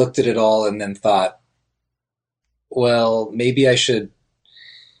 I looked at it all and then thought, well, maybe I should,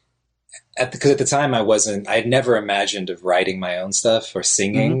 because at the time I had never imagined of writing my own stuff or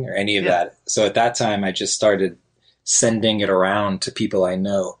singing or any of that. So at that time I just started sending it around to people I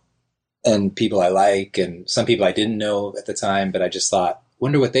know and people I like, and some people I didn't know at the time, but I just thought,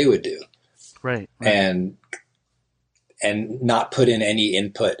 wonder what they would do. Right. And not put in any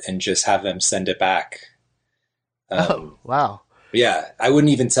input and just have them send it back. Oh, wow. Yeah. I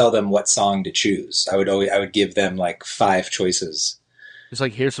wouldn't even tell them what song to choose. I would give them 5 choices. It's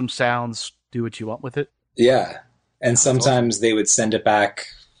here's some sounds, do what you want with it. Yeah. And sometimes they would send it back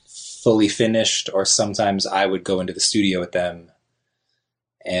fully finished, or sometimes I would go into the studio with them,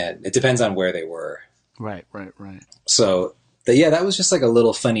 and it depends on where they were. Right. So that was just a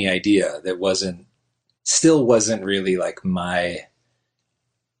little funny idea that still wasn't really my,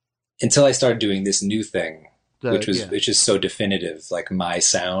 until I started doing this new thing, which is so definitive, my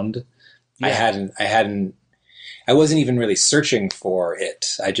sound. Yeah. I wasn't even really searching for it.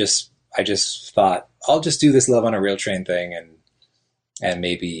 I just thought, I'll just do this Love on a Real Train thing and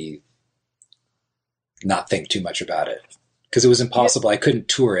maybe not think too much about it, because it was impossible. I couldn't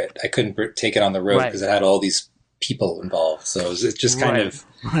tour it. I couldn't take it on the road because it had all these people involved. So it was just kind of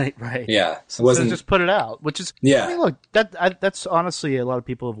right. Yeah. So it wasn't just put it out, which is look, that's honestly, a lot of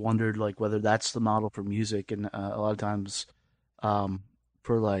people have wondered whether that's the model for music, and a lot of times for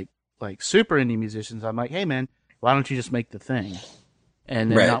super indie musicians, I'm like, hey man, why don't you just make the thing,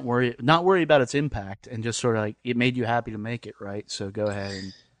 and then not worry about its impact, and just sort of it made you happy to make it, right? So go ahead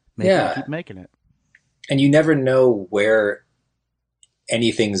and make it, keep making it. And you never know where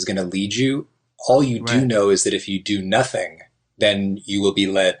anything's going to lead you. All you do know is that if you do nothing, then you will be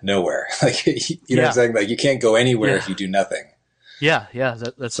led nowhere. You know what I'm saying? You can't go anywhere if you do nothing. Yeah.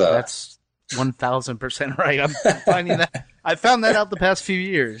 That's 1,000% right. I'm finding that. I found that out the past few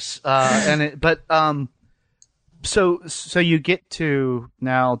years. So you get to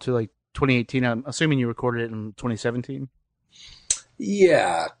now to 2018. I'm assuming you recorded it in 2017.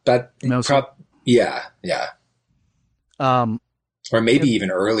 Yeah, but yeah. Or maybe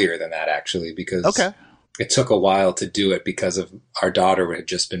even earlier than that, actually, because it took a while to do it because of our daughter had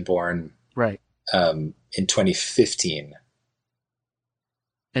just been born in 2015.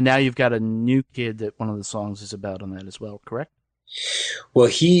 And now you've got a new kid that one of the songs is about on that as well, correct? Well,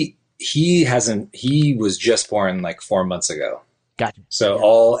 he was just born 4 months ago. Gotcha.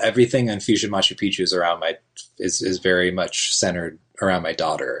 So everything on Fuchsia Machu Picchu is very much centered around my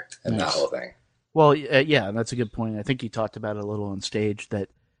daughter and that whole thing. Well, yeah, that's a good point. I think you talked about it a little on stage, that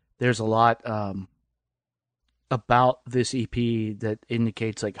there's a lot about this EP that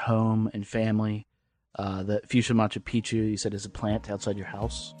indicates like home and family. The Fuchsia Machu Picchu, you said, is a plant outside your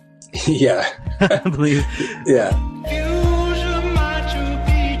house. Yeah. I believe. Yeah. Fuchsia Machu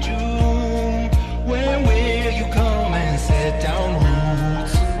Picchu, when will you come and set down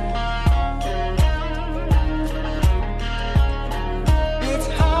roots? It's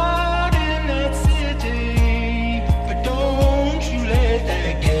hard in that city, but don't you let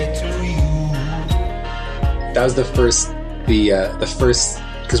that get to you. That was the first,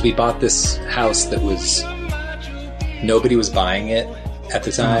 because we bought this house that was, nobody was buying it at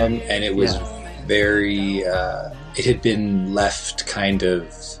the time, and it was very, it had been left kind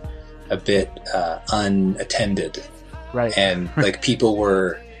of a bit unattended. Right. And like people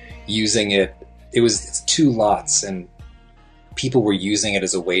were using it, it's 2 lots, and people were using it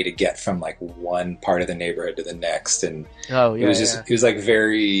as a way to get from like one part of the neighborhood to the next. And it was like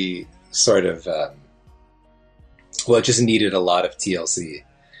very sort of, it just needed a lot of TLC.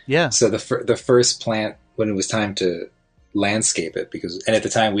 Yeah. So the first plant, when it was time to landscape it, and at the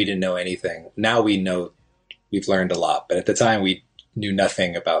time we didn't know anything. Now we've learned a lot, but at the time we knew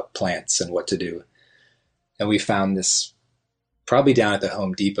nothing about plants and what to do. And we found this, probably down at the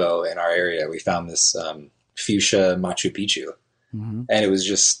Home Depot in our area, we found this Fuchsia Machu Picchu. Mm-hmm. And it was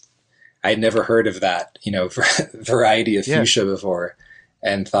just, I'd never heard of that, variety of fuchsia before,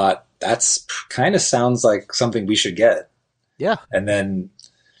 and thought that's kind of sounds like something we should get. Yeah. And then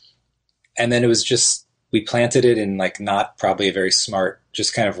it was just, we planted it in like not probably a very smart,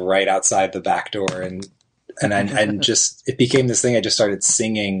 just kind of right outside the back door. And just, it became this thing. I just started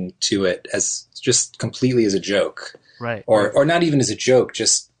singing to it as just completely as a joke. Right. Or not even as a joke,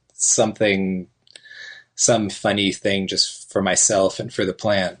 just some funny thing just for myself and for the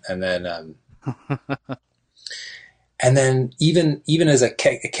plant. And then, even as it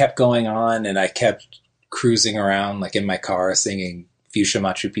kept going on, and I kept cruising around like in my car singing Fuchsia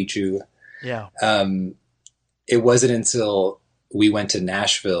Machu Picchu. Yeah. It wasn't until we went to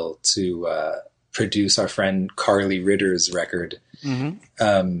Nashville to produce our friend Carly Ritter's record and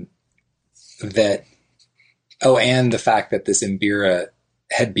the fact that this Mbira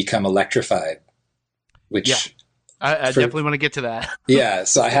had become electrified, which I definitely want to get to that. Yeah.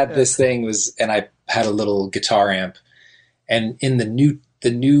 So I had this thing and I had a little guitar amp, and in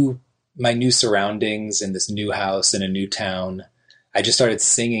my new surroundings in this new house in a new town, I just started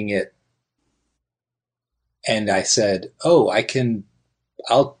singing it. And I said, I'll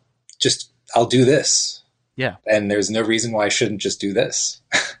do this. Yeah. And there's no reason why I shouldn't just do this.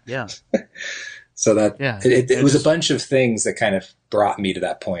 Yeah. So that it was a bunch of things that kind of brought me to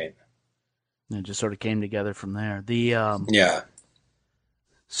that point. It just sort of came together from there.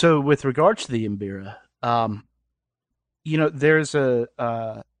 So with regards to the Mbira, there's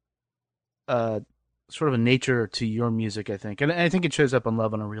a sort of a nature to your music, I think. And I think it shows up on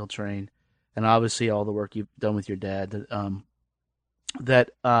Love on a Real Train. And obviously all the work you've done with your dad,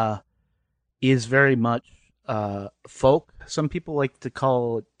 that is very much folk. Some people like to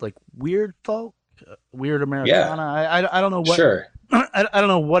call it like weird folk, weird Americana. Yeah. I don't know what. Sure. I don't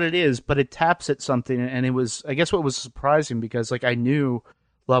know what it is, but it taps at something, and it was, I guess, what was surprising, because like I knew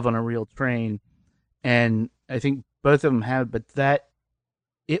Love on a Real Train, and I think both of them had, but that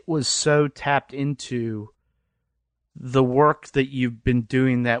it was so tapped into the work that you've been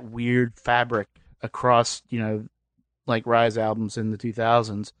doing, that weird fabric across, like Rise albums in the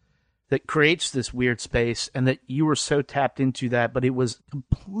 2000s, that creates this weird space, and that you were so tapped into that, but it was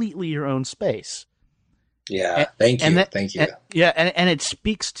completely your own space. Yeah. Thank you. Thank you. And it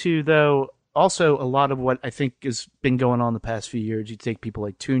speaks to, though, also a lot of what I think has been going on the past few years. You take people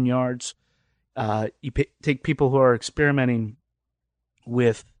like Tune Yards, you take people who are experimenting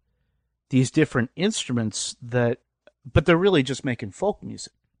with these different instruments but they're really just making folk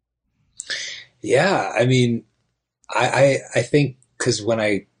music. Yeah. I mean, I think because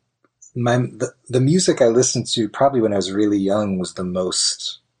when the music I listened to probably when I was really young was the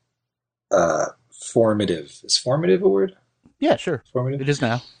most formative. Is formative a word? Yeah, sure. Formative? It is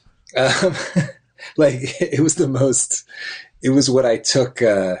now. Like it was what I took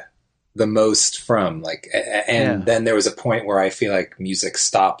the most from, like, and then there was a point where I feel like music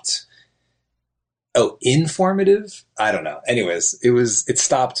stopped. Oh, informative? I don't know. Anyways, it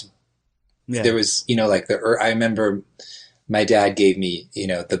stopped. Yeah. There was, I remember my dad gave me,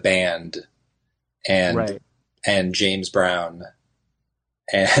 the band and James Brown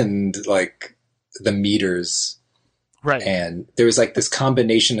and like the Meters Right. And there was like this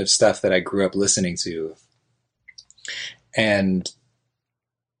combination of stuff that I grew up listening to. And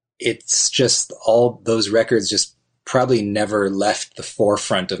it's just all those records just probably never left the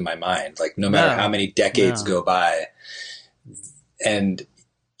forefront of my mind. Like no matter how many decades go by, and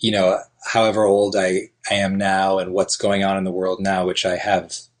you know, however old I am now and what's going on in the world now, which I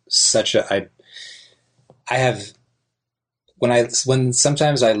have such a, I have, when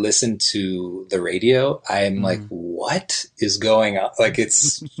sometimes I listen to the radio, I am like, what is going on? Like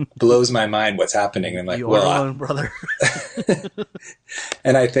it's blows my mind what's happening. I'm like, you well, are alone, brother.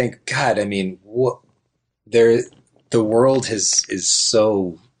 And I think, God, I mean, the world is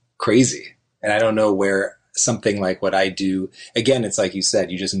so crazy, and I don't know where something like what I do, again, it's like you said,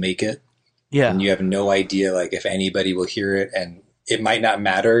 you just make it. Yeah. And you have no idea, like, if anybody will hear it, and it might not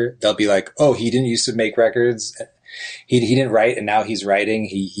matter. They'll be like, oh, he didn't used to make records. He didn't write, and now he's writing.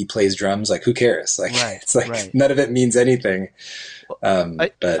 He plays drums. Like, who cares? Like, it's like none of it means anything.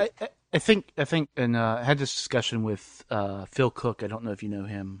 But I think, and I had this discussion with Phil Cook. I don't know if you know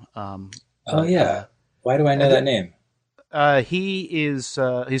him. Oh yeah, why do I know that name? He is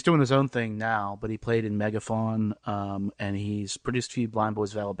he's doing his own thing now, but he played in Megafaun, and he's produced a few Blind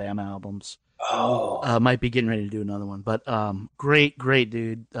Boys of Alabama albums. Oh, might be getting ready to do another one, but great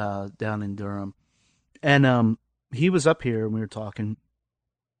dude down in Durham, and he was up here and we were talking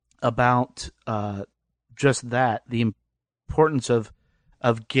about just that, the importance of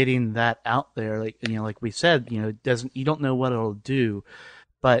getting that out there. Like, you know, like we said, you know, you don't know what it'll do,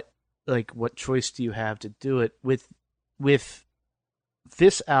 but like, what choice do you have to do it with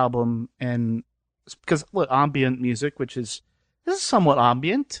this album? And because look, ambient music, which is somewhat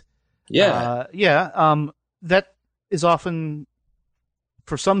ambient. Yeah. That is often,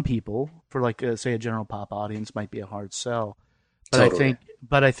 for some people, for like say a general pop audience, might be a hard sell. But Totally.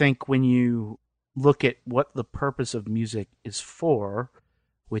 I think when you look at what the purpose of music is for,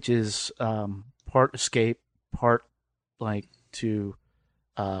 which is part escape, part like to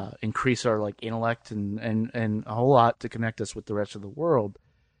increase our like intellect and a whole lot to connect us with the rest of the world,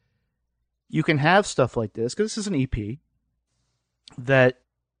 you can have stuff like this, because this is an EP that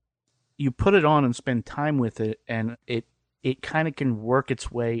you put it on and spend time with it, and it kind of can work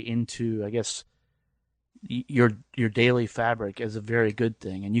its way into, I guess, your daily fabric as a very good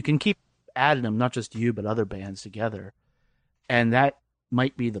thing. And you can keep adding them, not just you, but other bands together. And that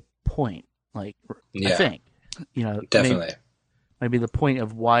might be the point. Like, I think, you know, definitely maybe the point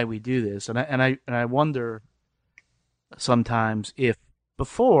of why we do this. And I wonder sometimes if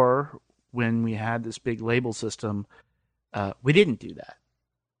before, when we had this big label system, we didn't do that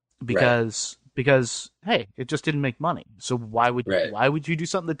because hey, it just didn't make money. So why would you do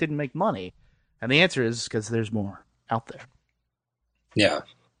something that didn't make money? And the answer is because there's more out there. Yeah,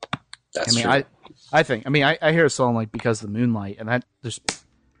 that's true. I think. I mean, I hear a song like "Because of the Moonlight," and that just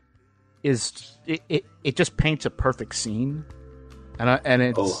it just paints a perfect scene, and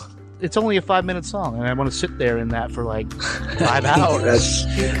it's only a 5-minute song, and I want to sit there in that for like 5 hours.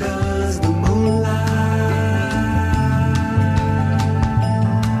 Because the moonlight,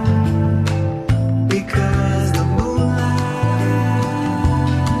 because the moonlight,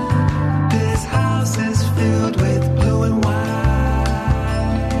 this house is filled with blue and white.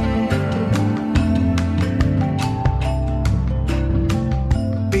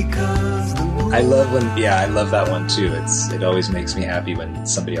 Because the moonlight, I love that one too. It always makes me happy when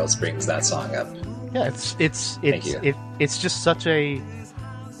somebody else brings that song up. Yeah, it's just such a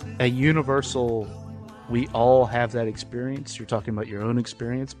universal. We all have that experience. You're talking about your own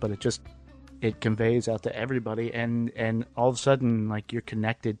experience, but it conveys out to everybody, and all of a sudden, like, you're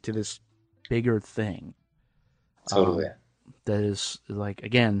connected to this bigger thing. Totally. That is, like,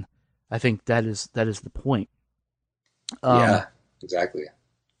 again, I think that is the point. Yeah, exactly.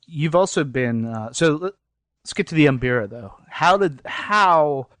 You've also been so. Let's get to the Umbira though.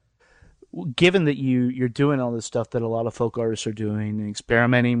 How given that you're doing all this stuff that a lot of folk artists are doing and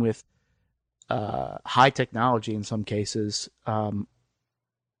experimenting with high technology in some cases,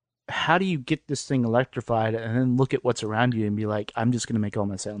 how do you get this thing electrified and then look at what's around you and be like, I'm just going to make all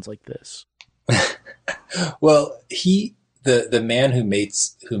my sounds like this? Well, the man who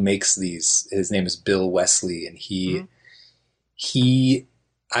makes these, his name is Bill Wesley, and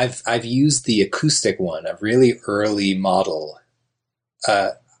I've used the acoustic one, a really early model.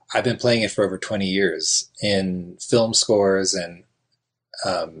 I've been playing it for over 20 years in film scores and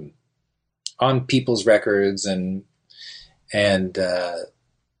on people's records, and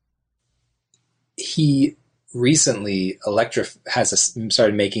he recently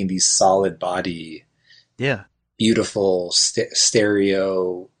started making these solid body, beautiful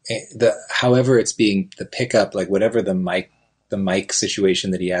stereo however it's being, the pickup, like whatever the mic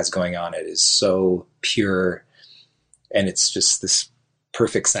situation that he has going on, it is so pure, and it's just this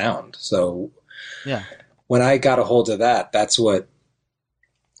perfect sound. So yeah, when I got a hold of that, that's what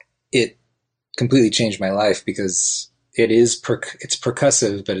it completely changed my life, because it's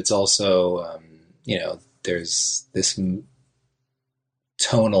percussive, but it's also, there's this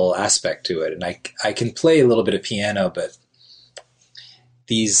tonal aspect to it. And I can play a little bit of piano, but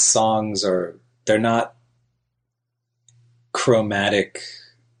these songs they're not chromatic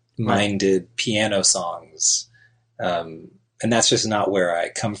minded piano songs. And that's just not where I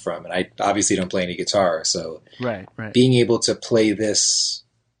come from. And I obviously don't play any guitar. So right. Being able to play this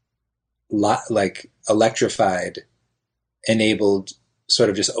like electrified, enabled, sort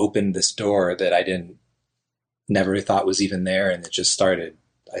of just opened this door that I never thought was even there. And it just started.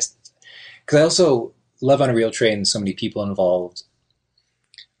 Because I also love On a Real Train, so many people involved.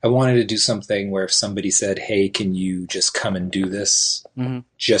 I wanted to do something where if somebody said, hey, can you just come and do this? Mm-hmm.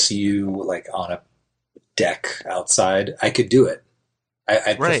 Just you, like on a deck outside, I could do it.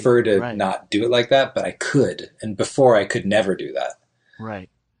 I'd prefer to not do it like that, but I could. And before I could never do that. Right.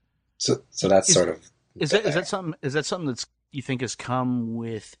 So that's is that something that's you think has come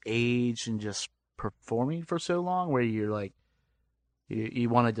with age and just performing for so long, where you're like you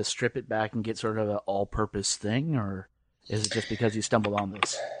wanted to strip it back and get sort of an all-purpose thing, or is it just because you stumbled on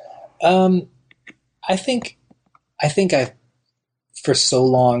this? I think I for so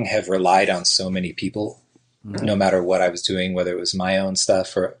long have relied on so many people, no matter what I was doing, whether it was my own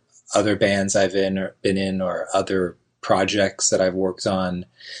stuff or other bands I've been in or other projects that I've worked on.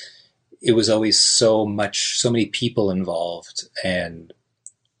 It was always so many people involved, and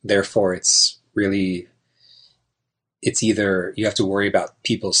therefore it's either you have to worry about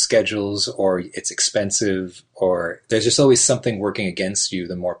people's schedules, or it's expensive, or there's just always something working against you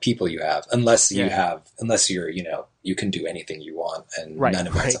the more people you have, unless you're, you can do anything you want and none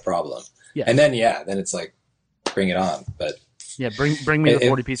of that's a problem. Yeah. And then it's like, bring it on. But yeah, bring me the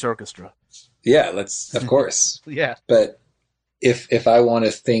 40-piece orchestra. Yeah, of course. Yeah. But if I want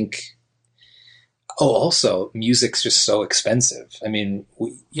to think, also music's just so expensive. I mean,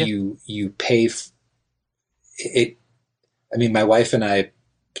 you pay it. I mean, my wife and I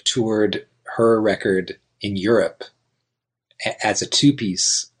toured her record in Europe as a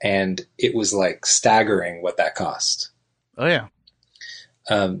 2-piece, and it was like staggering what that cost. Oh yeah.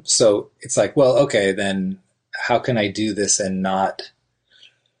 So it's like, well, okay, then how can I do this and not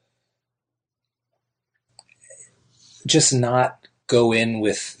go in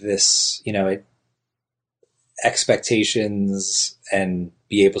with this, expectations, and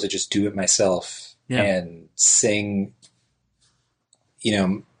be able to just do it myself and sing.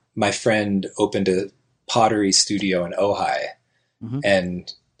 My friend opened a pottery studio in Ojai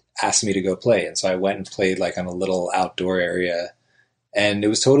and asked me to go play. And so I went and played like on a little outdoor area, and it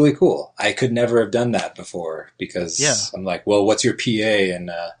was totally cool. I could never have done that before, because I'm like, well, what's your PA?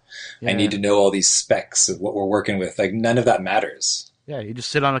 And I need to know all these specs of what we're working with. Like, none of that matters. Yeah, you just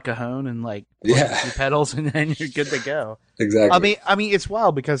sit on a cajon and like push a few pedals, and then you're good to go. Exactly. I mean, it's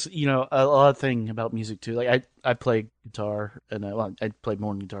wild because a lot of thing about music too. Like I play guitar, and I play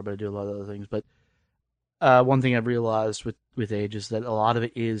more than guitar, but I do a lot of other things. But one thing I've realized with age is that a lot of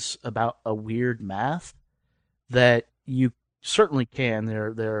it is about a weird math that you certainly can.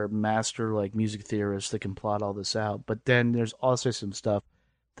 There are master like music theorists that can plot all this out, but then there's also some stuff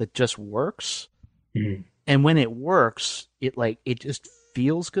that just works. Mm-hmm. And when it works, it just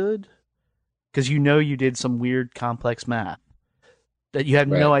feels good, because you did some weird complex math that you had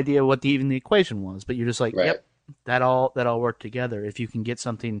no idea what even the equation was, but you're just like, yep, that all worked together. If you can get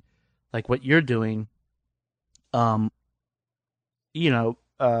something like what you're doing, because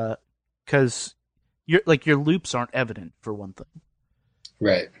your loops aren't evident, for one thing.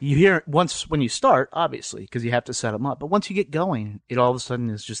 Right. You hear it once when you start, obviously, because you have to set them up. But once you get going, it all of a sudden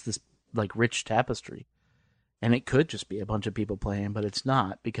is just this like rich tapestry. And it could just be a bunch of people playing, but it's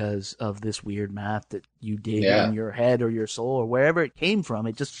not, because of this weird math that you did in your head or your soul or wherever it came from.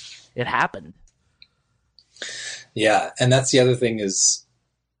 It happened. Yeah. And that's the other thing, is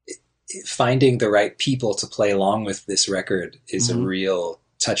finding the right people to play along with this record is a real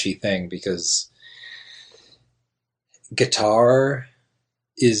touchy thing, because guitar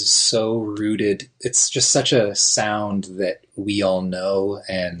is so rooted. It's just such a sound that we all know.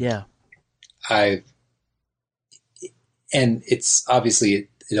 And and it's obviously,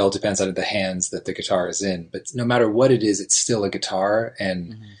 it all depends on the hands that the guitar is in, but no matter what it is, it's still a guitar.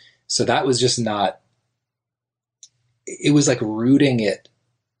 And so that was just it was like rooting it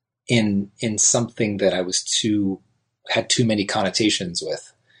in something that I was had too many connotations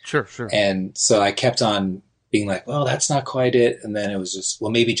with. Sure. And so I kept on being like, well, that's not quite it. And then it was just,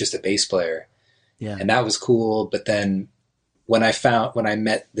 well, maybe just a bass player. Yeah. And that was cool. But then when I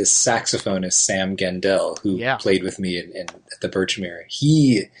met this saxophonist, Sam Gendel, who played with me at the Birchmere,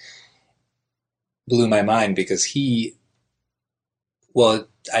 he blew my mind because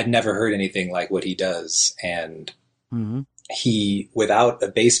I'd never heard anything like what he does. And he, without a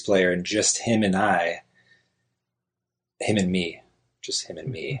bass player and just him and me,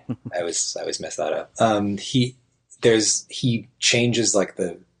 I always mess that up. He changes like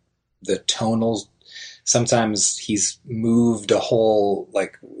the tonal. Sometimes he's moved a whole,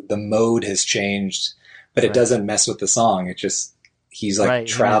 like the mode has changed, but it doesn't mess with the song. It just, he's like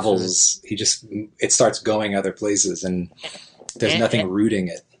travels. It starts going other places and there's nothing rooting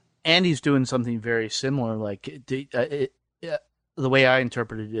it. And he's doing something very similar. Like the way I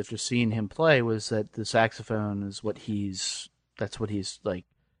interpreted it after seeing him play was that the saxophone is that's what he's like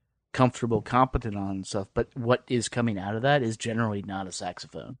comfortable, competent on and stuff. But what is coming out of that is generally not a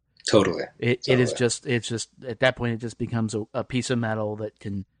saxophone. Totally. It is just at that point it just becomes a piece of metal that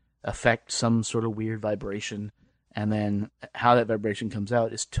can affect some sort of weird vibration, and then how that vibration comes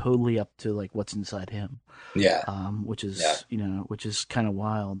out is totally up to like what's inside him. Yeah. Which is which is kind of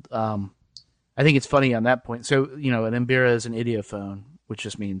wild. I think it's funny on that point. So, an Mbira is an idiophone, which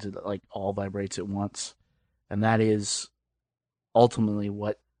just means it like all vibrates at once. And that is ultimately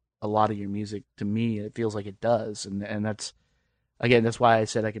what a lot of your music, to me, it feels like it does. And that's, again, that's why I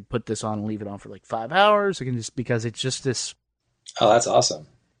said I could put this on and leave it on for like 5 hours. I can just, because it's just this. Oh, that's awesome.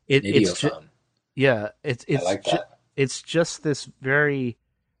 Idiophone. It's I like that. It's just this very,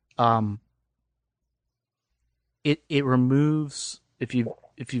 it removes, if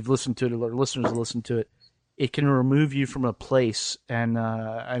you've listened to it or listeners have listened to it, it can remove you from a place, and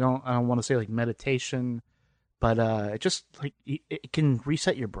I don't want to say like meditation, but it just like it can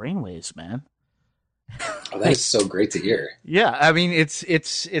reset your brainwaves, man. Oh, that is so great to hear. Yeah, I mean it's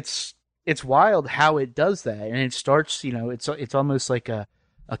wild how it does that, and it starts, it's almost like a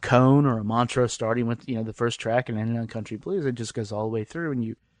cone or a mantra starting with the first track and ending on Country Blues. It just goes all the way through, and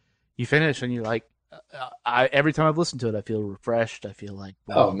you finish, and you're like. Every time I've listened to it, I feel refreshed. I feel like,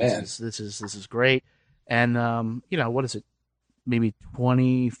 wow, oh man, this is great. And what is it? Maybe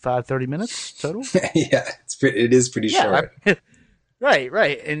 25, 30 minutes total. Yeah, it is pretty short.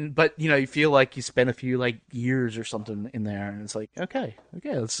 Right. But you feel like you spent a few like years or something in there, and it's like, okay,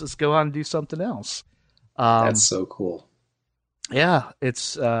 let's go on and do something else. That's so cool. Yeah,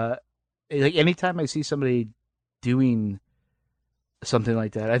 it's like anytime I see somebody doing something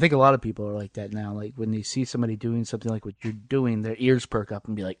like that. I think a lot of people are like that now. Like when they see somebody doing something like what you're doing, their ears perk up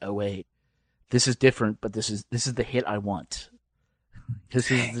and be like, "Oh wait, this is different, but this is the hit I want. This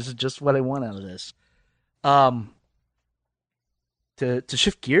is just what I want out of this." To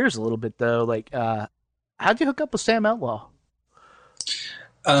shift gears a little bit though, like how'd you hook up with Sam Outlaw?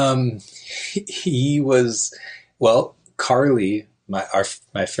 He was Carly, my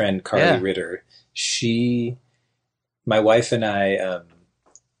friend Carly Ritter. My wife and I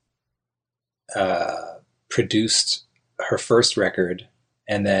produced her first record,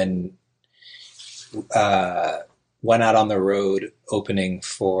 and then went out on the road opening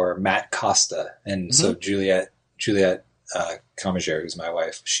for Matt Costa. And so Juliet Comagere, who's my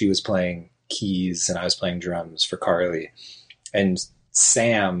wife, she was playing keys and I was playing drums for Carly. And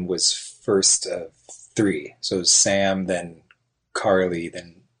Sam was first of three. So it was Sam, then Carly,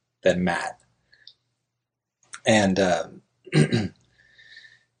 then Matt. And and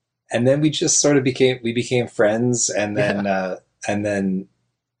then we just sort of became friends, and then a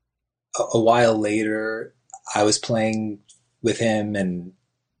while later I was playing with him, and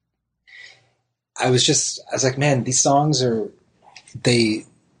I was like, man, these songs it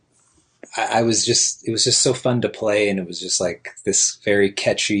was just so fun to play, and it was just like this very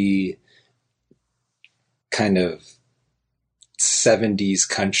catchy kind of 70s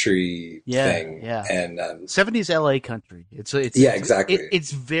country thing. Yeah. And 70s LA country. It's exactly.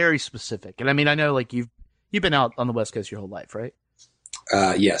 It's very specific. And I mean, I know like you've been out on the West Coast your whole life, right?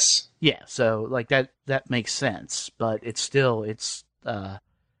 Yes. Yeah, so like that makes sense, but it's still a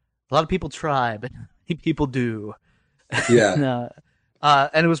lot of people try, but people do. Yeah.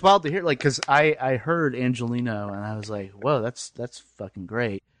 And it was wild to hear, like, because I heard Angelino and I was like, whoa, that's fucking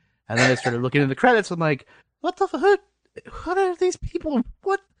great. And then I started looking in the credits. I'm like, what the fuck? What are these people?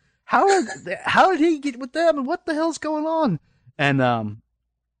 What? How did he get with them? And what the hell's going on? And and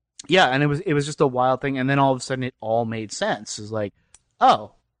it was just a wild thing. And then all of a sudden, it all made sense. It's like,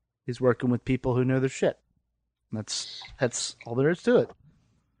 oh, he's working with people who know their shit. That's all there is to it.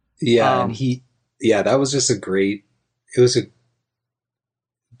 Yeah, and that was just it was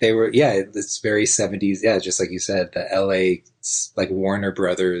They were, yeah, it's very 70s. Yeah, just like you said, the LA, like Warner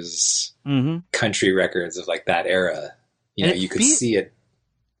Brothers country records of like that era. You know, you could see it.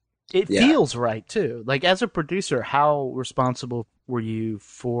 It feels right too. Like as a producer, how responsible were you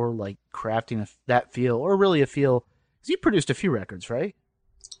for like crafting that feel, or really a feel? Because you produced a few records, right?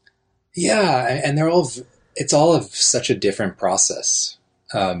 Yeah, and it's all of such a different process.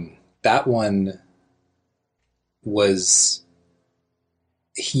 That one was,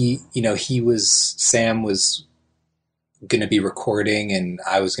 Sam was going to be recording and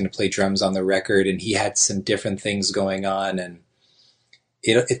I was going to play drums on the record, and he had some different things going on, and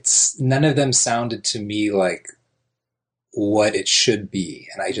it's none of them sounded to me like what it should be.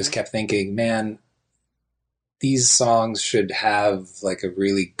 And I just kept thinking, man, these songs should have like a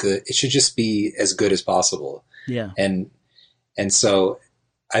really good, it should just be as good as possible. Yeah. And so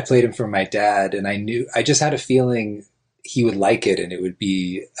I played him for my dad, and I just had a feeling he would like it, and it would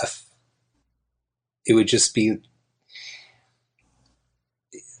just be,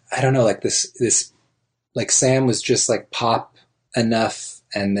 I don't know, like this, like Sam was just like pop enough,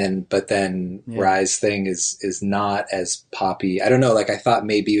 but then Rye's thing is not as poppy. I don't know, like I thought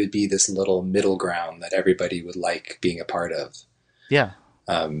maybe it would be this little middle ground that everybody would like being a part of. Yeah.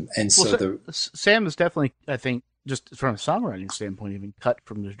 Sam is definitely, I think, just from a songwriting standpoint, even cut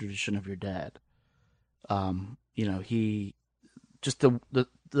from the tradition of your dad. He just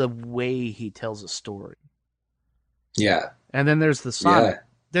the way he tells a story. Yeah. And then there's the sonic. Yeah.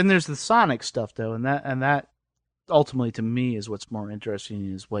 Then there's the sonic stuff, though, and that ultimately to me is what's more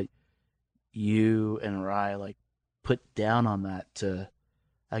interesting, is what you and Rye like put down on that to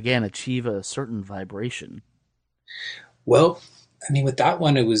again achieve a certain vibration. Well, I mean, with that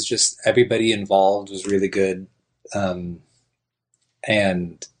one, it was just everybody involved was really good. And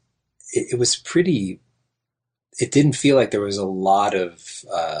it was pretty, it didn't feel like there was a lot of,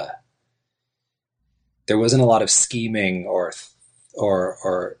 there wasn't a lot of scheming or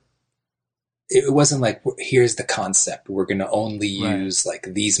it wasn't like, here's the concept, we're going to only use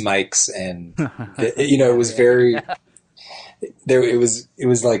like these mics, and it was very, it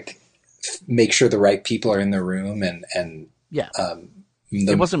was like, make sure the right people are in the room, and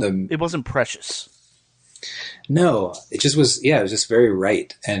it wasn't precious. No, it just was. Yeah, it was just very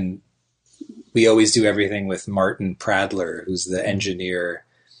right. And we always do everything with Martin Pradler, who's the engineer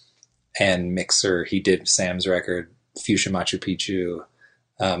and mixer. He did Sam's record, Fuchsia Machu Picchu,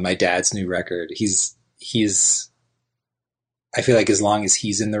 my dad's new record. He's. I feel like as long as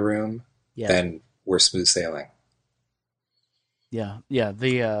he's in the room, then we're smooth sailing. Yeah.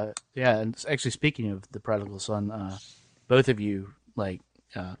 And actually, speaking of the prodigal son, both of you like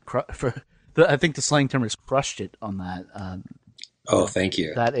I think the slang term is crushed it on that. Thank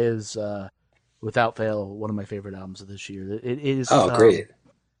you. That is, without fail, one of my favorite albums of this year. It is. Great.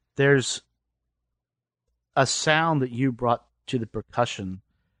 There's a sound that you brought to the percussion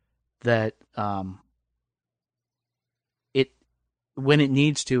that, when it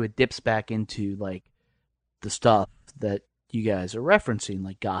needs to, it dips back into like the stuff that you guys are referencing,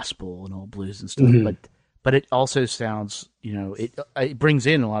 like gospel and old blues and stuff. Mm-hmm. But it also sounds, it brings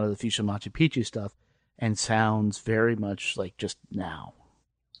in a lot of the Fuchsia Machu Picchu stuff and sounds very much like just now.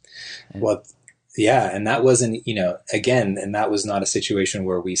 And that wasn't, again, and that was not a situation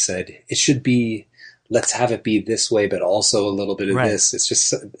where we said it should be, let's have it be this way, but also a little bit of this. It's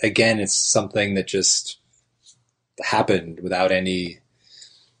just, again, it's something that just happened without any,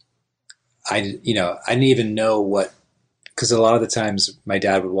 I didn't even know what, because a lot of the times my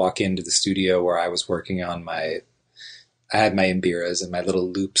dad would walk into the studio where I was working on I had my Imbiras and my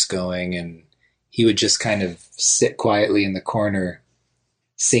little loops going, and he would just kind of sit quietly in the corner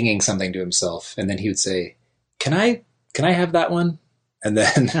singing something to himself. And then he would say, can I have that one? And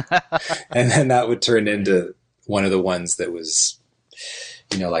then, and then that would turn into one of the ones that was,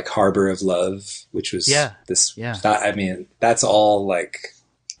 like Harbor of Love, which was I mean, that's all the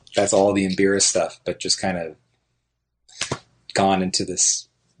Imbira stuff, but just kind of gone into this,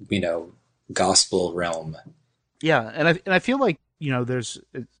 gospel realm. Yeah. And I feel like, there's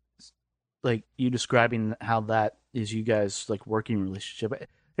like you describing how that is you guys like working relationship.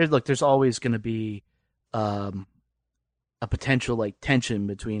 There's always going to be, a potential like tension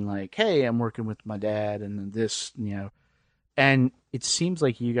between like, hey, I'm working with my dad and this, and it seems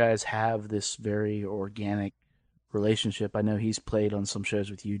like you guys have this very organic relationship. I know he's played on some shows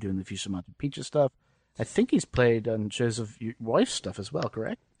with you doing the Fuchsia Machu Picchu stuff. I think he's played on shows of your wife's stuff as well,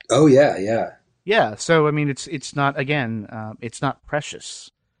 correct? Oh yeah, yeah. Yeah, so I mean it's not, again, it's not precious.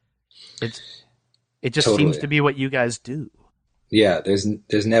 It just totally seems to be what you guys do. Yeah,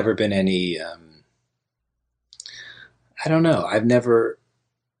 there's never been any I don't know.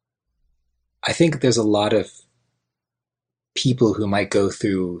 I think there's a lot of people who might go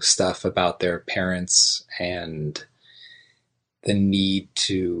through stuff about their parents and the need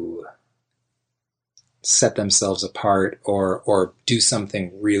to set themselves apart or do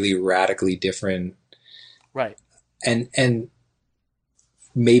something really radically different. Right. And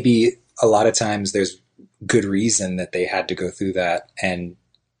maybe a lot of times there's good reason that they had to go through that and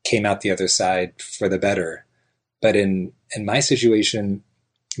came out the other side for the better. But in my situation,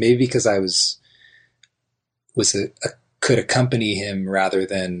 maybe because I could accompany him rather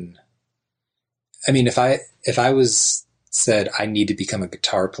than, I mean, if I was said I need to become a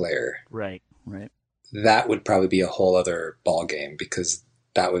guitar player, right, that would probably be a whole other ball game, because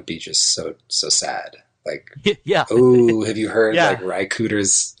that would be just so sad. Like, yeah. Oh, have you heard Yeah. like Ry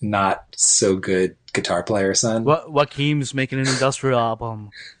Cooder's not so good guitar player, son? Joaquin's making an industrial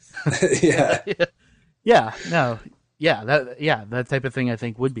album. Yeah. Yeah, no, that type of thing I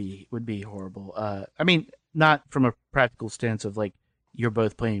think would be horrible. I mean, not from a practical stance of like you're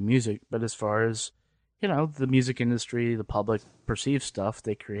both playing music, but as far as, you know, the music industry, the public perceives stuff,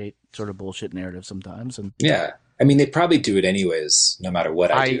 they create sort of bullshit narratives sometimes. And yeah, I mean, they probably do it anyways, no matter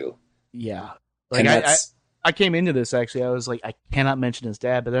what I do. Yeah, like I came into this actually, I was like, I cannot mention his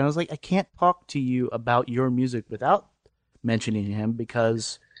dad, but then I was like, I can't talk to you about your music without mentioning him,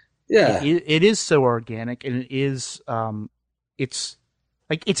 because yeah, it is so organic, and it is it's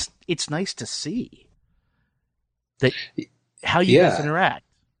like it's nice to see that how you guys interact.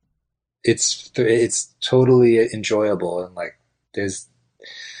 It's totally enjoyable, and like there's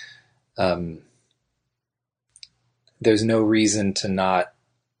no reason to not.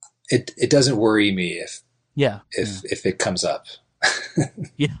 It doesn't worry me if it comes up.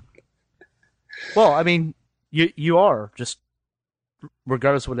 Yeah. Well, I mean, you are just,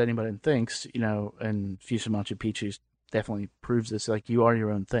 regardless of what anybody thinks, you know, and Fusa Machu Picchu definitely proves this. Like, you are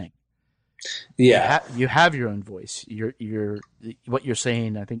your own thing. Yeah, you have your own voice. You're what you're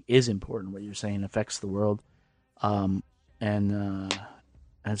saying, I think, is important. What you're saying affects the world, and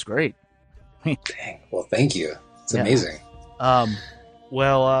that's great. Dang. Well, thank you. It's amazing.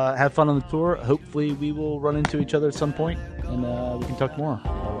 Well, have fun on the tour. Hopefully, we will run into each other at some point, and we can talk more.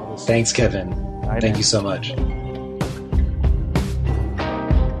 Thanks, Kevin. Right, thank man. you so much.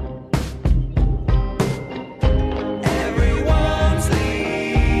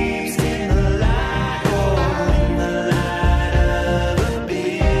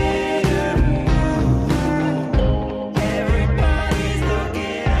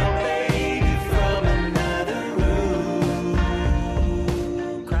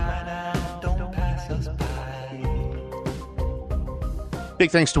 Big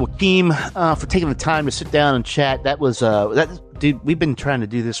thanks to Joaquin for taking the time to sit down and chat. That was dude. We've been trying to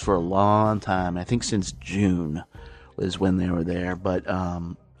do this for a long time. I think since June was when they were there. But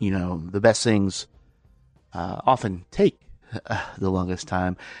you know, the best things often take the longest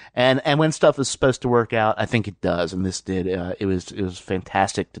time. And when stuff is supposed to work out, I think it does. And this did. It was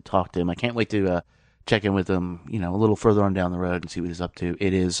fantastic to talk to him. I can't wait to check in with him, you know, a little further on down the road and see what he's up to.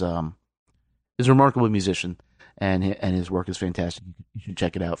 He's a remarkable musician. And his work is fantastic. You should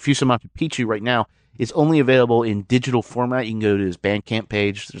check it out. Fusa Machu Picchu right now is only available in digital format. You can go to his Bandcamp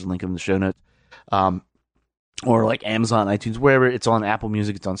page. There's a link in the show notes. Or like Amazon, iTunes, wherever. It's on Apple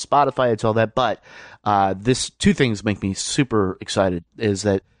Music. It's on Spotify. It's all that. But two things make me super excited. Is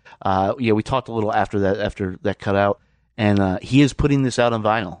that we talked a little after that cut out, and he is putting this out on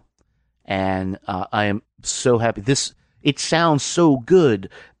vinyl, and I am so happy. It sounds so good,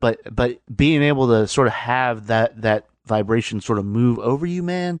 but being able to sort of have that vibration sort of move over you,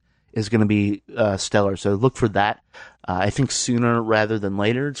 man, is going to be stellar. So look for that. I think sooner rather than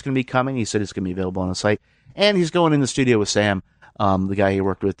later it's going to be coming. He said it's going to be available on the site. And he's going in the studio with Sam, the guy he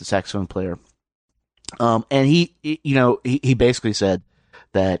worked with, the saxophone player. And he basically said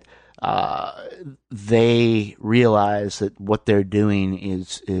that they realize that what they're doing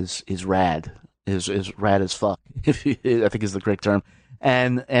is rad. Is rad as fuck, I think is the correct term,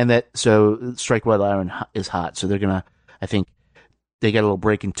 and that so Strike While Iron is hot. So they're gonna, I think they got a little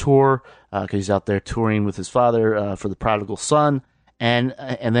break in tour because he's out there touring with his father for the Prodigal Son, and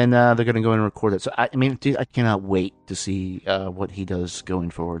then they're gonna go in and record it. So I mean, dude, I cannot wait to see what he does going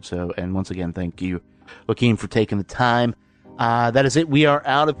forward. So, and once again, thank you, Joaquin, for taking the time. That is it. We are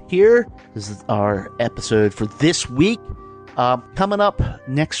out of here. This is our episode for this week. Coming up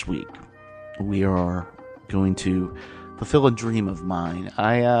next week, we are going to fulfill a dream of mine.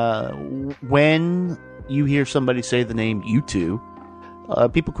 When you hear somebody say the name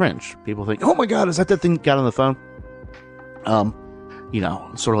U2, people cringe. People think, "Oh my God, is that thing got on the phone?"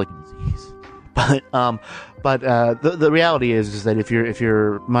 Sort of like a disease. The reality is that if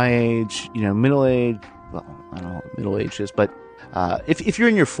you're my age, middle age, well, I don't know what middle age is, but if you're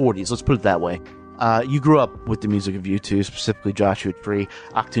in your 40s, let's put it that way, you grew up with the music of U2, specifically Joshua Tree.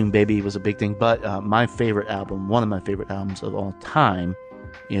 Achtung Baby was a big thing, but my favorite album, one of my favorite albums of all time,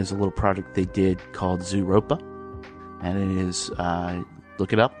 is a little project they did called Zooropa, and it is,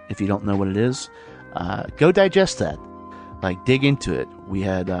 look it up if you don't know what it is. Go digest that. Like, dig into it. We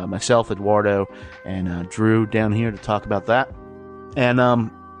had myself, Eduardo, and Drew down here to talk about that, and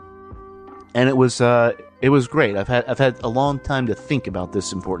it was great. I've had a long time to think about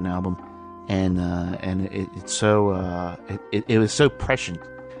this important album, and it's so it was so prescient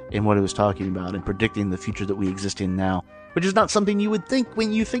in what it was talking about and predicting the future that we exist in now, which is not something you would think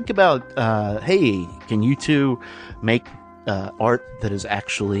when you think about, hey, can you two make art that is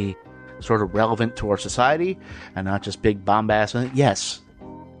actually sort of relevant to our society and not just big bombast? Yes,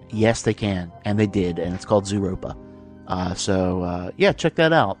 they can, and they did, and it's called Zooropa. Yeah, check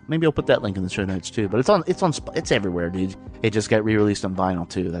that out. Maybe I'll put that link in the show notes too. But it's everywhere, dude. It just got re-released on vinyl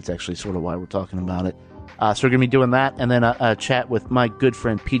too. That's actually sort of why we're talking about it. So we're gonna be doing that, and then a chat with my good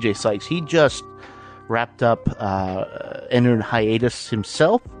friend PJ Sykes. He just wrapped up, entered hiatus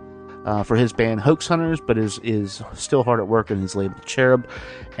himself for his band Hoax Hunters, but is still hard at work on his label Cherub,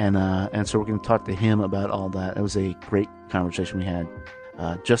 and so we're going to talk to him about all that. It was a great conversation we had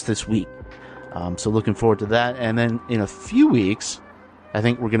just this week. So looking forward to that, and then in a few weeks, I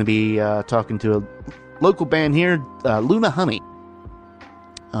think we're going to be talking to a local band here, Luna Honey.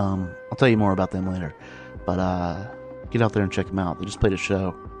 I'll tell you more about them later, but get out there and check them out. They just played a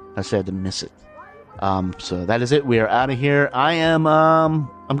show. I said to miss it. So that is it. We are out of here. I'm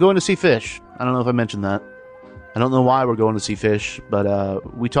going to see Fish. I don't know if I mentioned that. I don't know why we're going to see Fish,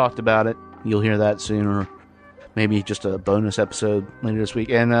 but we talked about it. You'll hear that soon, or maybe just a bonus episode later this week.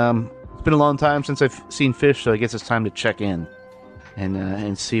 And it's been a long time since I've seen Fish, so I guess it's time to check in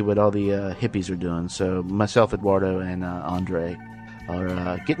and see what all the hippies are doing. So myself, Eduardo, and Andre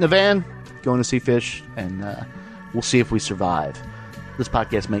are getting a van, going to see Fish, and we'll see if we survive. This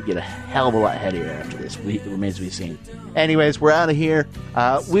podcast might get a hell of a lot headier after this. It remains to be seen. Anyways, we're out of here.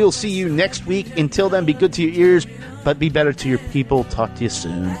 We'll see you next week. Until then, be good to your ears, but be better to your people. Talk to you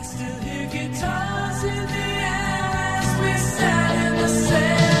soon.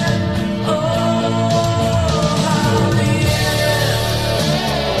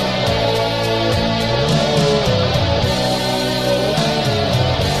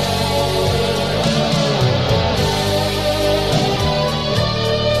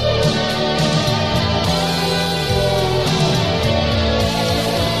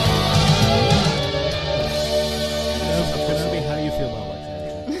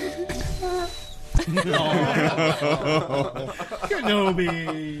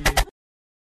 Kenobi.